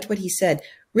I liked what he said.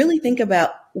 Really think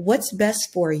about what's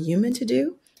best for a human to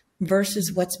do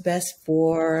versus what's best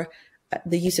for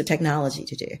the use of technology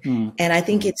to do. And I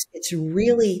think it's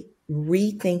really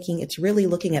rethinking. It's really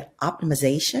looking at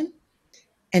optimization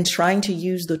and trying to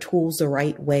use the tools the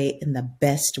right way in the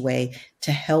best way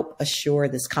to help assure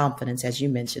this confidence, as you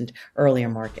mentioned earlier,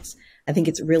 Marcus. I think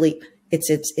it's really,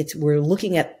 we're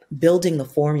looking at building the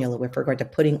formula with regard to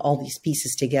putting all these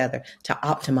pieces together to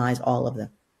optimize all of them.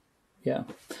 Yeah.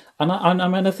 And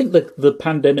I think that the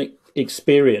pandemic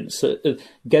experience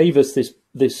gave us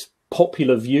this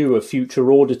popular view of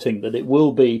future auditing, that it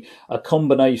will be a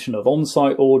combination of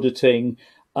on-site auditing,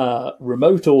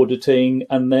 remote auditing,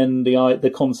 and then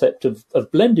the concept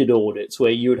of blended audits,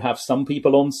 where you would have some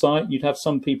people on site, you'd have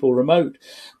some people remote.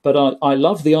 But I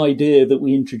love the idea that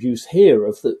we introduce here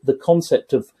of the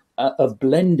concept of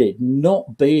blended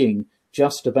not being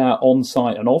just about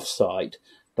on-site and off-site,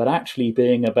 but actually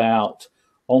being about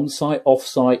on-site,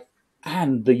 off-site,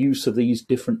 and the use of these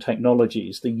different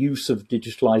technologies, the use of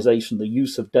digitalization, the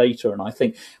use of data. And I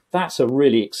think that's a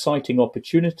really exciting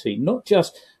opportunity, not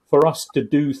just for us to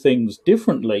do things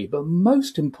differently, but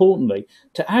most importantly,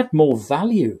 to add more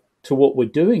value to what we're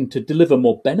doing, to deliver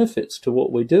more benefits to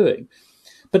what we're doing.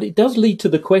 But it does lead to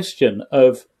the question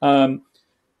of,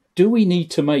 do we need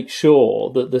to make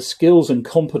sure that the skills and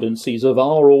competencies of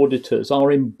our auditors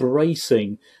are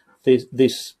embracing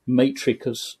this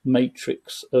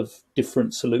matrix of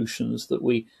different solutions that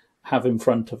we have in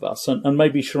front of us? And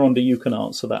maybe, Sharonda, you can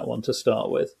answer that one to start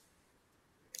with.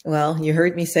 Well, you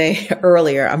heard me say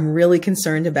earlier, I'm really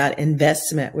concerned about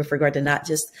investment with regard to not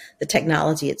just the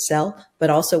technology itself,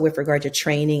 but also with regard to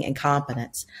training and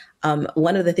competence.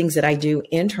 One of the things that I do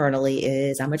internally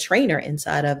is I'm a trainer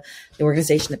inside of the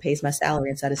organization that pays my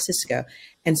salary inside of Cisco.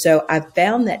 And so I've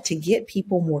found that to get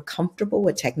people more comfortable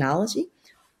with technology,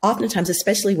 oftentimes,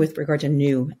 especially with regard to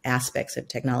new aspects of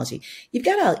technology, you've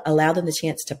got to allow them the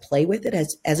chance to play with it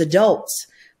as adults.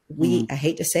 I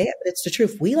hate to say it, but it's the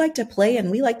truth. We like to play and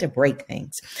we like to break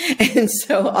things. And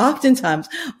so oftentimes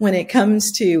when it comes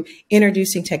to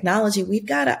introducing technology, we've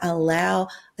got to allow,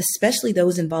 especially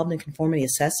those involved in conformity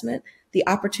assessment, the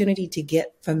opportunity to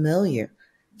get familiar,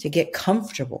 to get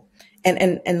comfortable,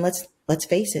 and let's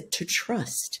face it, to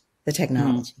trust the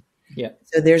technology. Yeah.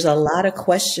 So there's a lot of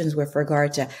questions with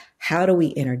regard to how do we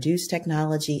introduce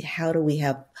technology? How do we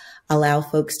allow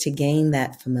folks to gain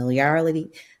that familiarity,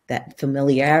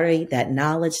 that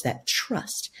knowledge, that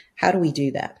trust? How do we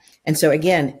do that? And so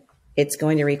again, it's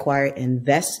going to require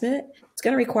investment. It's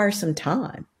going to require some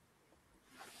time.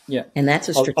 Yeah. And that's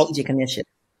a strategic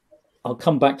initiative. I'll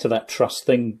come back to that trust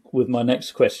thing with my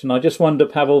next question. I just wonder,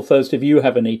 Pavel, first, if you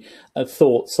have any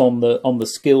thoughts on the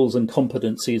skills and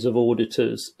competencies of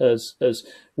auditors as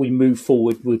we move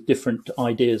forward with different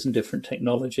ideas and different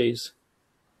technologies.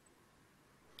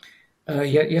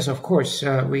 Yes, of course.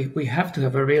 We have to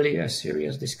have a really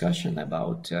serious discussion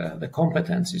about the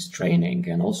competencies, training,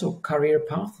 and also career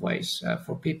pathways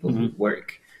for people who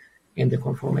work in the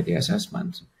conformity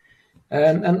assessment.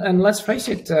 And let's face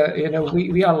it,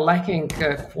 we are lacking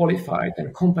qualified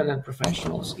and competent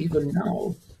professionals even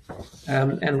now.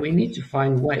 And we need to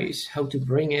find ways how to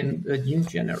bring in the new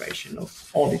generation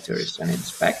of auditors and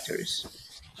inspectors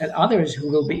and others who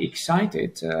will be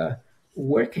excited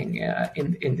working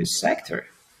in this sector.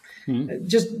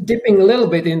 Just dipping a little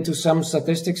bit into some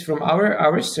statistics from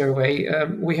our survey,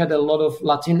 we had a lot of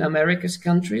Latin America's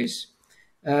countries.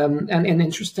 And an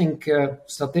interesting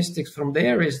statistics from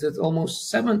there is that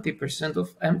almost 70%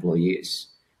 of employees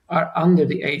are under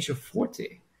the age of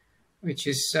 40, which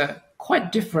is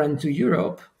quite different to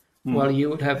Europe, while you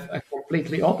would have a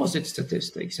completely opposite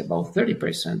statistics. About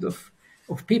 30% of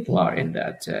people are in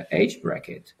that age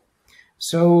bracket.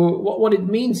 So what it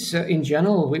means in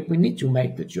general, we need to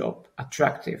make the job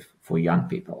attractive for young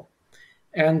people.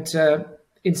 And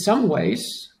in some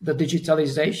ways, the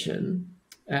digitalization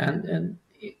and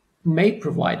it may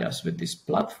provide us with this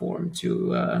platform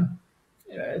to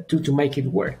make it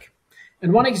work.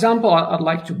 And one example I'd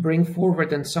like to bring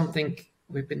forward, and something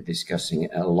we've been discussing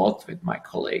a lot with my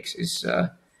colleagues, is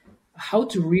how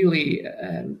to really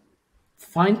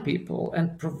find people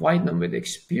and provide them with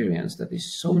experience that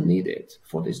is so needed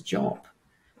for this job.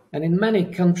 And in many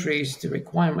countries, the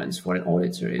requirements for an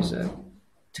auditor is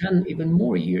 10 even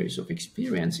more years of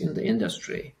experience in the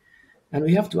industry. And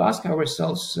we have to ask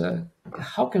ourselves,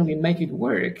 how can we make it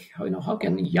work? How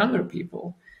can younger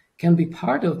people can be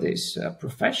part of this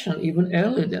profession even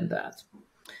earlier than that?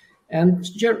 And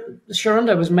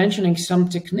Sharonda was mentioning some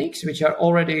techniques which are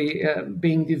already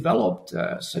being developed,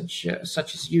 such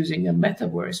as using a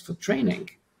metaverse for training.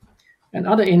 And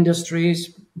other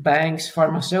industries, banks,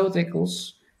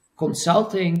 pharmaceuticals,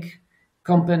 consulting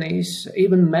companies,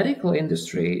 even medical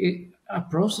industry are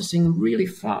processing really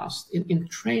fast in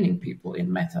training people in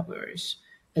metaverse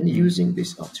and using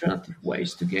these alternative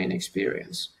ways to gain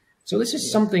experience. So this is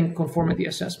something conformity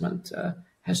assessment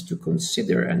has to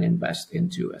consider and invest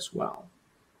into as well.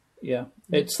 Yeah,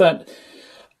 it's that,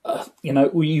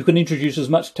 you can introduce as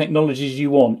much technology as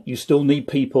you want. You still need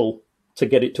people to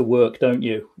get it to work, don't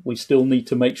you? We still need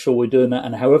to make sure we're doing that.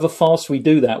 And however fast we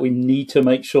do that, we need to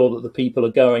make sure that the people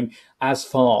are going as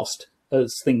fast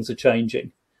as things are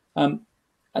changing. And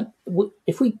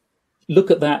if we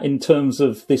look at that in terms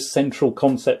of this central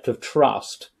concept of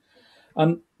trust,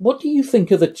 what do you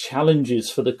think are the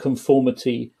challenges for the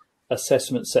conformity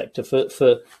assessment sector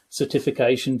for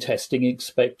certification, testing,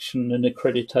 inspection and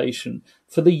accreditation,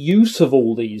 for the use of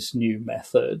all these new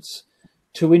methods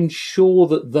to ensure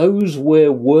that those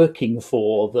we're working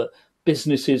for, that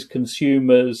businesses,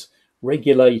 consumers,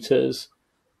 regulators,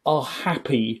 are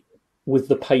happy with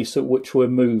the pace at which we're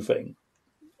moving?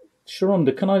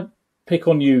 Sharonda, can I pick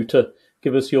on you to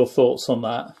give us your thoughts on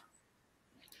that?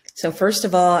 So first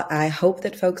of all, I hope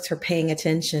that folks are paying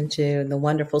attention to the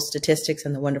wonderful statistics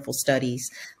and the wonderful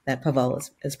studies that Pavel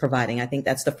is providing. I think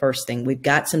that's the first thing. We've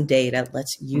got some data.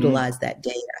 Let's utilize that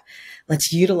data.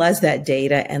 Let's utilize that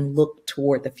data and look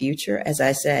toward the future. As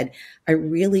I said, I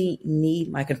really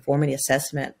need my conformity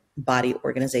assessment body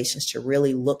organizations to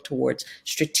really look towards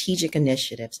strategic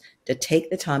initiatives, to take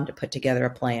the time to put together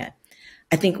a plan.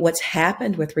 I think what's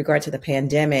happened with regard to the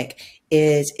pandemic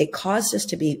is it caused us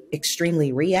to be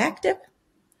extremely reactive.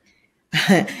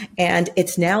 And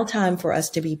it's now time for us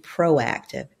to be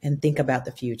proactive and think about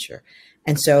the future.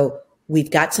 And so we've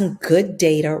got some good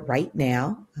data right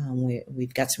now.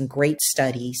 We've got some great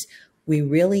studies. We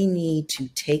really need to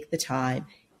take the time,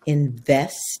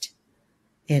 invest.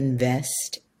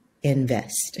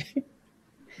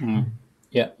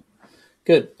 Yeah,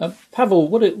 good. Pavel,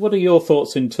 what are your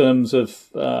thoughts in terms of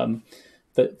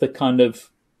the kind of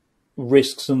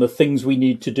risks and the things we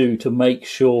need to do to make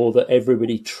sure that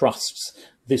everybody trusts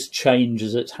this change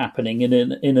as it's happening in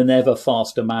an ever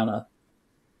faster manner?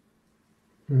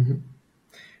 Mm-hmm.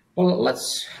 Well,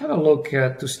 let's have a look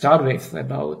to start with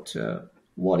about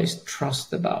what is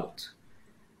trust about.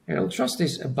 Trust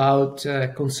is about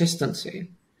consistency.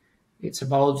 It's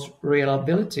about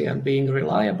reliability and being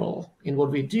reliable in what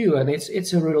we do, and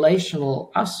it's a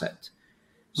relational asset.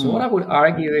 So what I would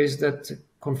argue is that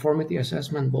conformity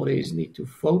assessment bodies need to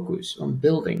focus on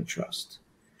building trust,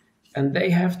 and they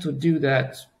have to do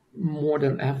that more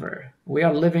than ever. We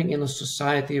are living in a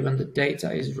society when the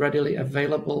data is readily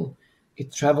available.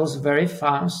 It travels very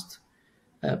fast.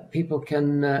 People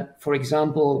can, for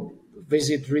example,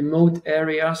 visit remote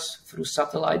areas through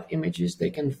satellite images. They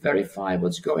can verify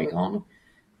what's going on.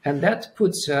 And that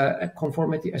puts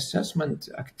conformity assessment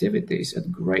activities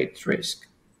at great risk.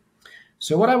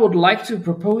 So what I would like to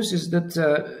propose is that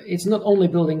it's not only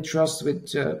building trust with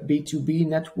B2B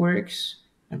networks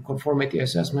and conformity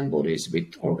assessment bodies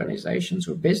with organizations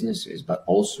or businesses, but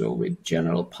also with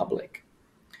general public.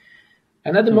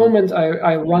 And at the moment,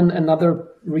 I run another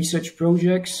research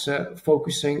projects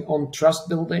focusing on trust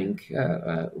building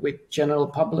with general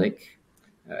public,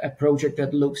 a project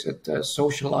that looks at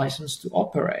social license to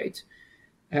operate.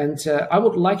 And I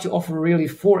would like to offer really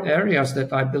 4 areas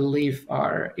that I believe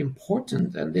are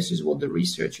important. And this is what the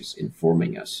research is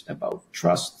informing us about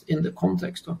trust in the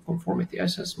context of conformity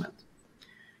assessment.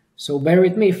 So bear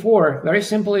with me, 4 very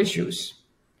simple issues.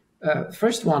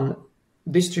 First one,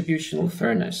 distributional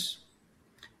fairness.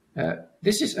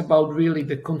 This is about really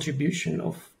the contribution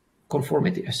of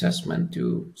conformity assessment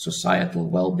to societal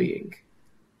well-being.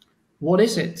 What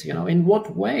is it? In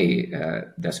what way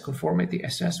does conformity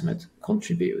assessment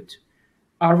contribute?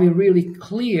 Are we really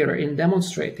clear in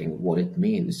demonstrating what it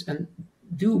means? And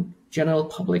do general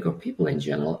public or people in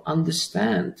general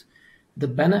understand the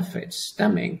benefits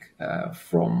stemming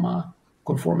from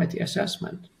conformity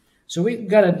assessment? So we've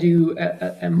got to do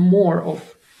a more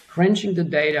of crunching the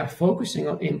data, focusing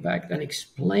on impact and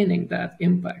explaining that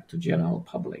impact to general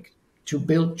public to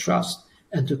build trust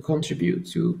and to contribute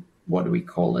to what we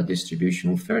call a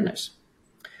distributional fairness.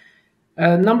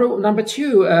 Number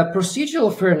 2,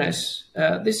 procedural fairness.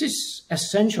 This is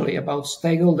essentially about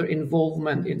stakeholder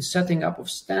involvement in setting up of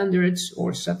standards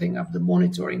or setting up the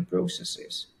monitoring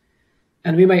processes.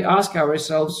 And we may ask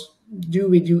ourselves, do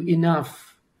we do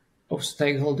enough of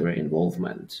stakeholder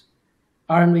involvement?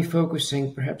 Aren't we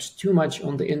focusing perhaps too much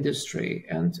on the industry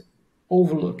and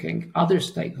overlooking other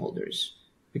stakeholders?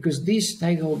 Because these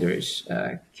stakeholders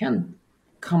can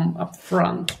come up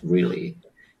front, really,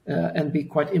 and be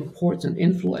quite important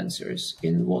influencers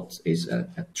in what is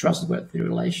a trustworthy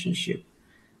relationship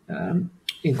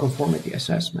in conformity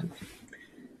assessment.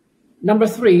 Number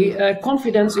 3,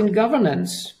 confidence in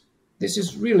governance. This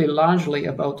is really largely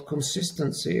about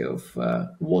consistency of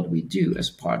what we do as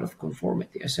part of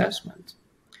conformity assessment.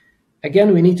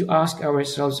 Again, we need to ask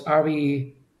ourselves, are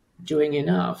we doing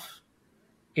enough?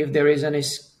 If there is any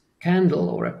scandal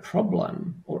or a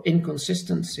problem or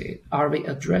inconsistency, are we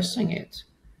addressing it?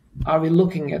 Are we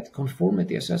looking at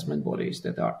conformity assessment bodies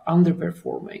that are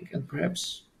underperforming and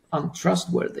perhaps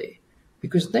untrustworthy?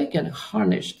 Because they can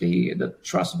harness the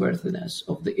trustworthiness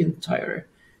of the entire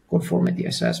conformity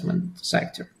assessment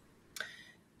sector.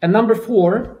 And number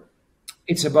 4,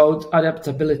 it's about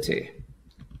adaptability.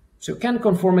 So can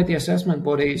conformity assessment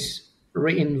bodies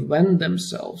reinvent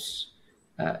themselves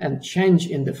and change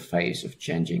in the face of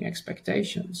changing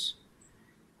expectations?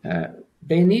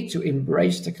 They need to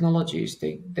embrace technologies.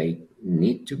 They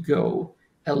need to go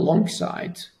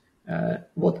alongside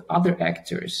what other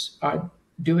actors are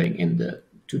doing in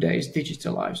today's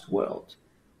digitalized world.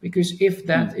 Because if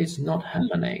that is not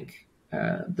happening,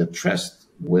 the trust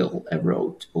will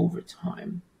erode over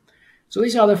time. So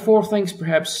these are the 4 things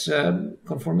perhaps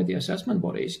conformity assessment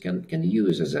bodies can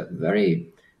use as a very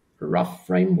rough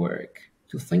framework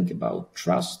to think about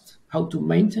trust, how to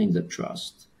maintain the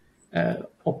trust,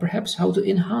 or perhaps how to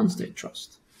enhance their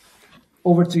trust.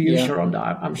 Over to you,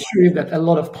 Sharonda. I'm sure you've got a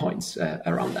lot of points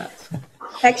around that.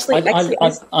 I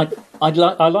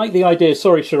like the idea.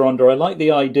 Sorry, Sharonda. I like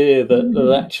the idea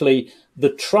that actually the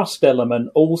trust element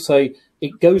also,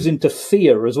 it goes into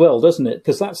fear as well, doesn't it?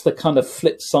 Because that's the kind of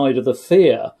flip side of the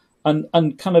fear. And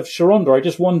kind of, Sharonda, I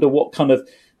just wonder what kind of,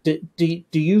 do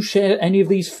you share any of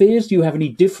these fears? Do you have any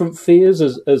different fears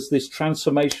as this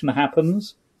transformation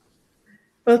happens?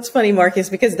 Well, it's funny, Marcus,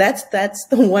 because that's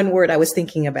the one word I was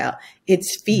thinking about.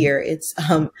 It's fear. It's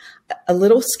a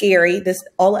little scary.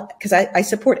 Because I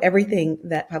support everything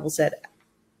that Pavel said.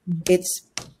 It's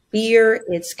fear.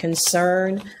 It's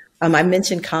concern. I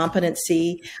mentioned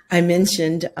competency. I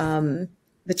mentioned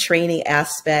the training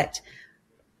aspect.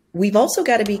 We've also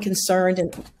got to be concerned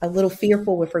and a little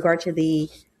fearful with regard to the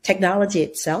technology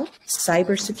itself,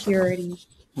 cybersecurity,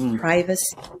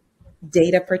 privacy,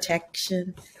 data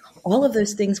protection. All of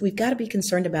those things, we've got to be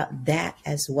concerned about that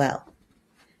as well.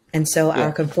 And so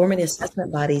our conformity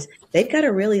assessment bodies, they've got to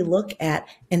really look at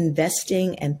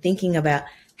investing and thinking about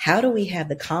how do we have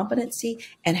the competency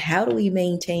and how do we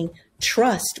maintain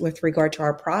trust with regard to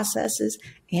our processes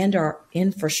and our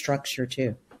infrastructure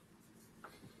too.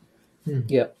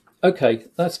 Yeah. Okay,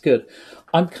 that's good.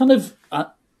 I'm kind of,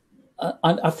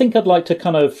 I think I'd like to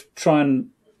kind of try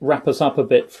and wrap us up a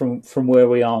bit from where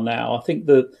we are now. I think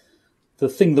the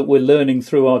thing that we're learning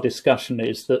through our discussion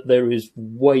is that there is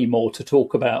way more to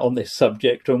talk about on this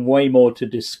subject and way more to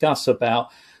discuss about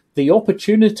the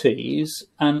opportunities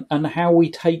and how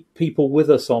we take people with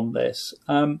us on this.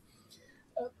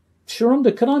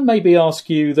 Sharonda, can I maybe ask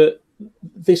you that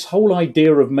this whole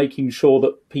idea of making sure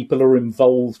that people are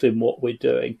involved in what we're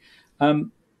doing,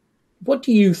 what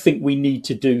do you think we need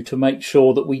to do to make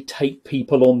sure that we take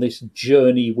people on this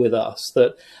journey with us?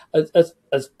 That,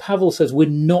 as Pavel says, we're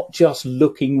not just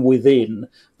looking within,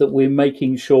 that we're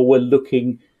making sure we're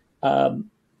looking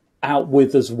out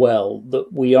with as well,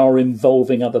 that we are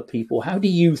involving other people. How do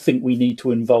you think we need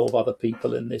to involve other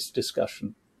people in this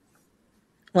discussion?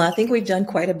 Well, I think we've done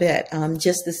quite a bit.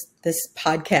 Just this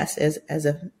podcast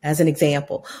as an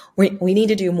example. We need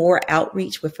to do more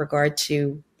outreach with regard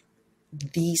to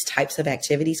these types of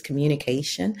activities,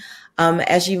 communication.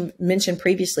 As you mentioned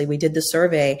previously, we did the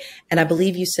survey, and I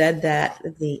believe you said that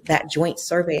that joint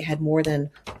survey had more than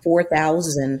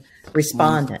 4,000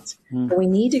 respondents. So we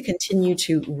need to continue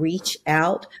to reach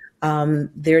out.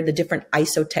 There are the different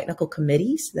ISO technical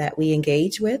committees that we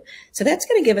engage with. So that's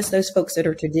going to give us those folks that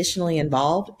are traditionally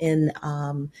involved in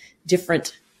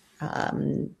different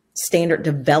standard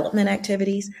development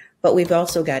activities. But we've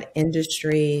also got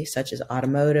industry such as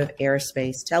automotive,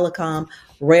 aerospace, telecom,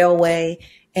 railway,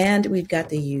 and we've got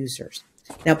the users.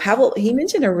 Now, Pavel, he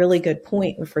mentioned a really good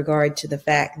point with regard to the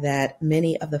fact that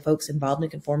many of the folks involved in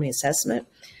conformity assessment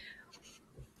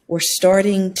were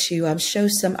starting to show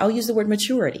some, I'll use the word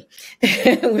maturity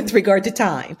with regard to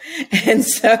time. And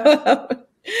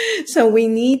so we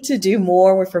need to do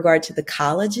more with regard to the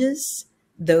colleges,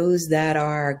 those that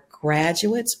are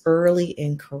graduates early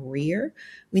in career.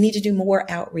 We need to do more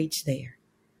outreach there.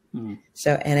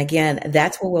 So, and again,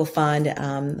 that's where we'll find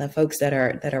the folks that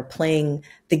are playing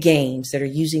the games, that are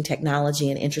using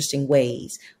technology in interesting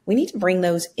ways. We need to bring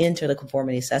those into the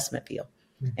conformity assessment field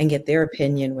and get their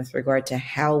opinion with regard to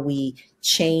how we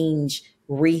change,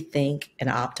 rethink, and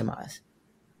optimize.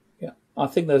 Yeah, I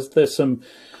think there's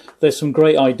some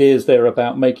great ideas there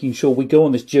about making sure we go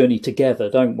on this journey together,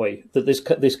 don't we? That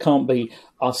this can't be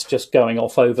us just going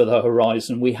off over the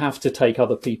horizon. We have to take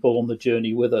other people on the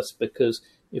journey with us, because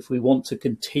if we want to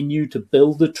continue to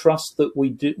build the trust that we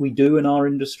do in our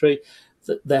industry,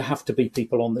 there have to be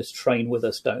people on this train with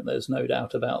us, don't there? There's no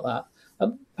doubt about that.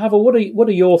 Pavel, what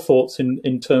are your thoughts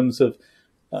in terms of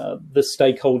the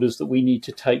stakeholders that we need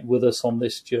to take with us on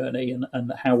this journey,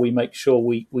 and how we make sure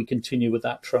we continue with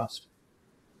that trust?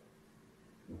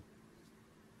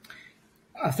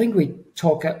 I think we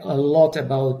talk a lot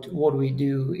about what we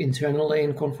do internally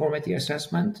in conformity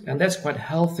assessment, and that's quite a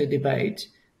healthy debate,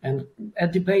 and a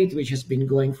debate which has been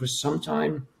going for some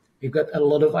time. We've got a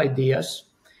lot of ideas,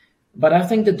 but I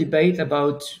think the debate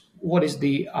about what is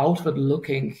the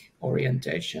outward-looking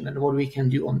orientation and what we can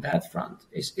do on that front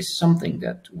is something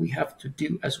that we have to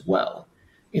do as well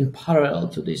in parallel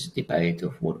to this debate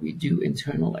of what we do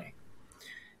internally.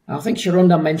 I think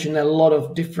Sharonda mentioned a lot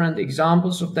of different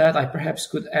examples of that. I perhaps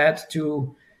could add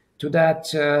to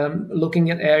that looking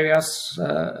at areas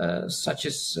such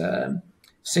as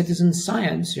citizen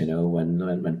science,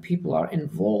 when people are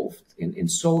involved in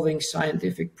solving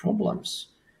scientific problems.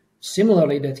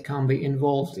 Similarly, that can be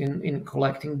involved in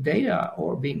collecting data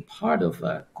or being part of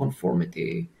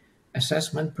conformity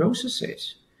assessment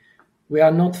processes. We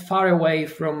are not far away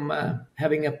from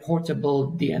having a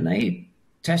portable DNA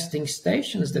testing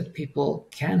stations that people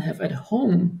can have at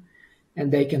home,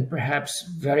 and they can perhaps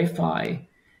verify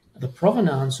the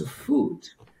provenance of food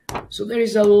So there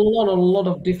is a lot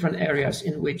of different areas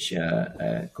in which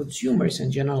consumers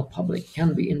and general public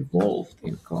can be involved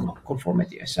in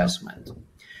conformity assessment.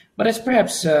 But it's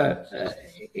perhaps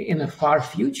in a far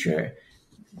future.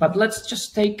 But let's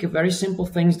just take very simple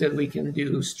things that we can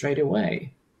do straight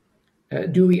away.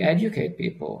 Do we educate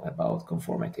people about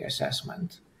conformity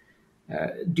assessment?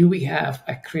 Do we have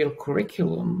a real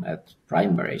curriculum at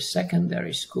primary,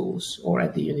 secondary schools or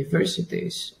at the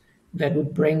universities that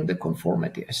would bring the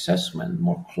conformity assessment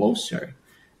more closer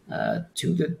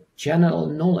to the general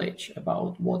knowledge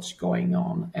about what's going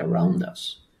on around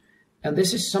us? And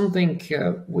this is something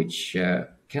which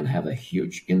can have a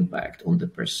huge impact on the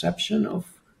perception of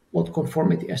what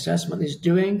conformity assessment is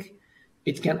doing.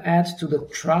 It can add to the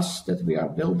trust that we are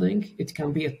building. It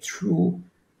can be a true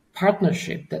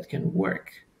partnership that can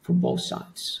work for both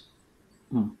sides.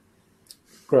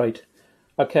 Great.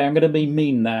 Okay, I'm going to be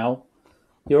mean now.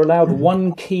 You're allowed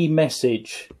one key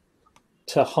message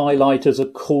to highlight as a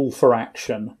call for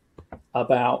action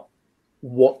about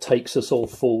what takes us all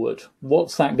forward.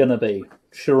 What's that going to be?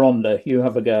 Sharonda, you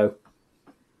have a go.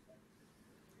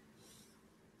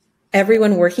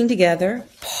 Everyone working together,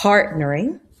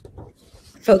 partnering,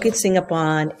 focusing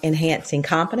upon enhancing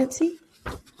competency,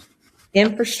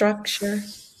 infrastructure,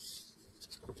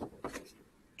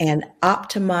 and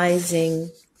optimizing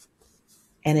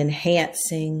and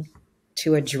enhancing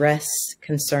to address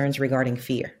concerns regarding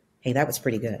fear. Hey, that was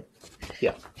pretty good.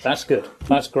 Yeah, that's good.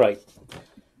 That's great.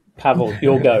 Pavel,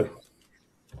 your go.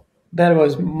 That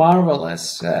was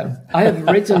marvelous. I have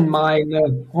written mine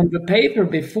on the paper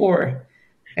before,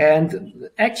 and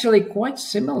actually quite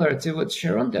similar to what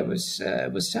Sharonda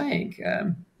was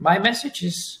saying. My message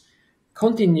is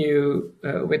continue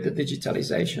with the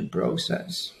digitalization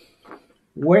process.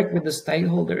 Work with the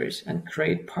stakeholders and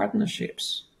create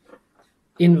partnerships.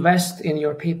 Invest in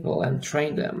your people and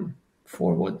train them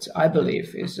for what I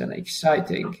believe is an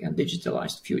exciting and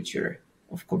digitalized future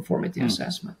of conformity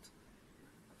assessment.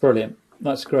 Brilliant.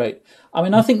 That's great. I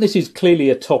mean, I think this is clearly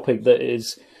a topic that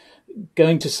is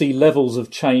going to see levels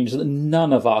of change that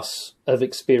none of us have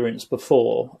experienced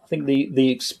before. I think the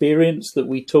experience that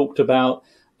we talked about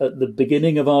at the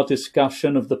beginning of our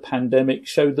discussion of the pandemic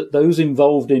showed that those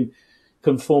involved in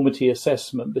conformity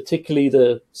assessment, particularly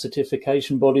the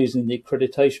certification bodies and the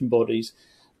accreditation bodies,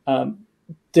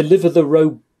 deliver the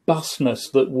robustness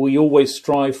that we always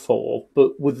strive for,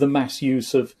 but with the mass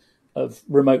use of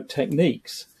remote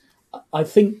techniques. I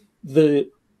think the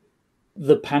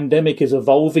pandemic is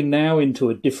evolving now into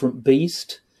a different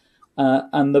beast,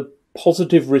 and the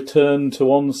positive return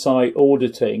to on-site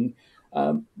auditing,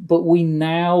 but we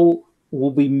now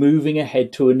will be moving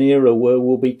ahead to an era where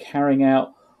we'll be carrying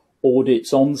out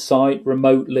audits on-site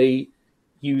remotely,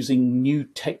 using new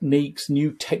techniques,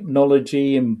 new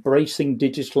technology, embracing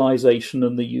digitalization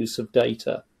and the use of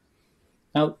data.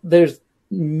 Now, there's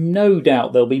no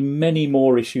doubt there'll be many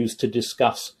more issues to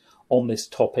discuss on this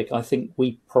topic. I think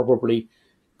we probably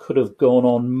could have gone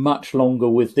on much longer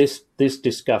with this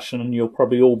discussion, and you'll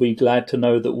probably all be glad to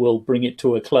know that we'll bring it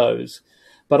to a close.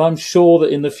 But I'm sure that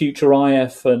in the future,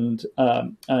 IAF and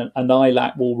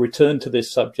ILAC will return to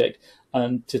this subject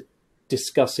and to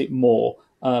discuss it more,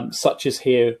 such as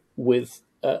here with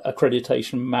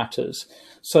Accreditation Matters.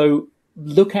 So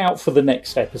look out for the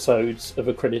next episodes of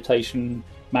Accreditation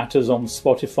Matters on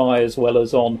Spotify, as well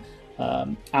as on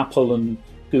Apple and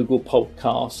Google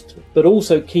Podcast. But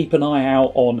also keep an eye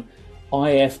out on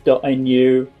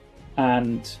if.nu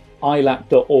and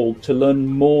ilac.org to learn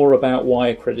more about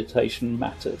why accreditation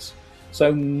matters.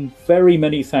 So very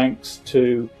many thanks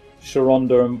to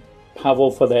Sharonda and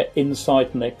Pavel for their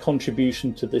insight and their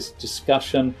contribution to this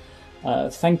discussion.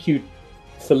 Thank you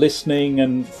for listening,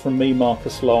 and from me,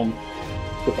 Marcus Long,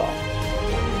 goodbye.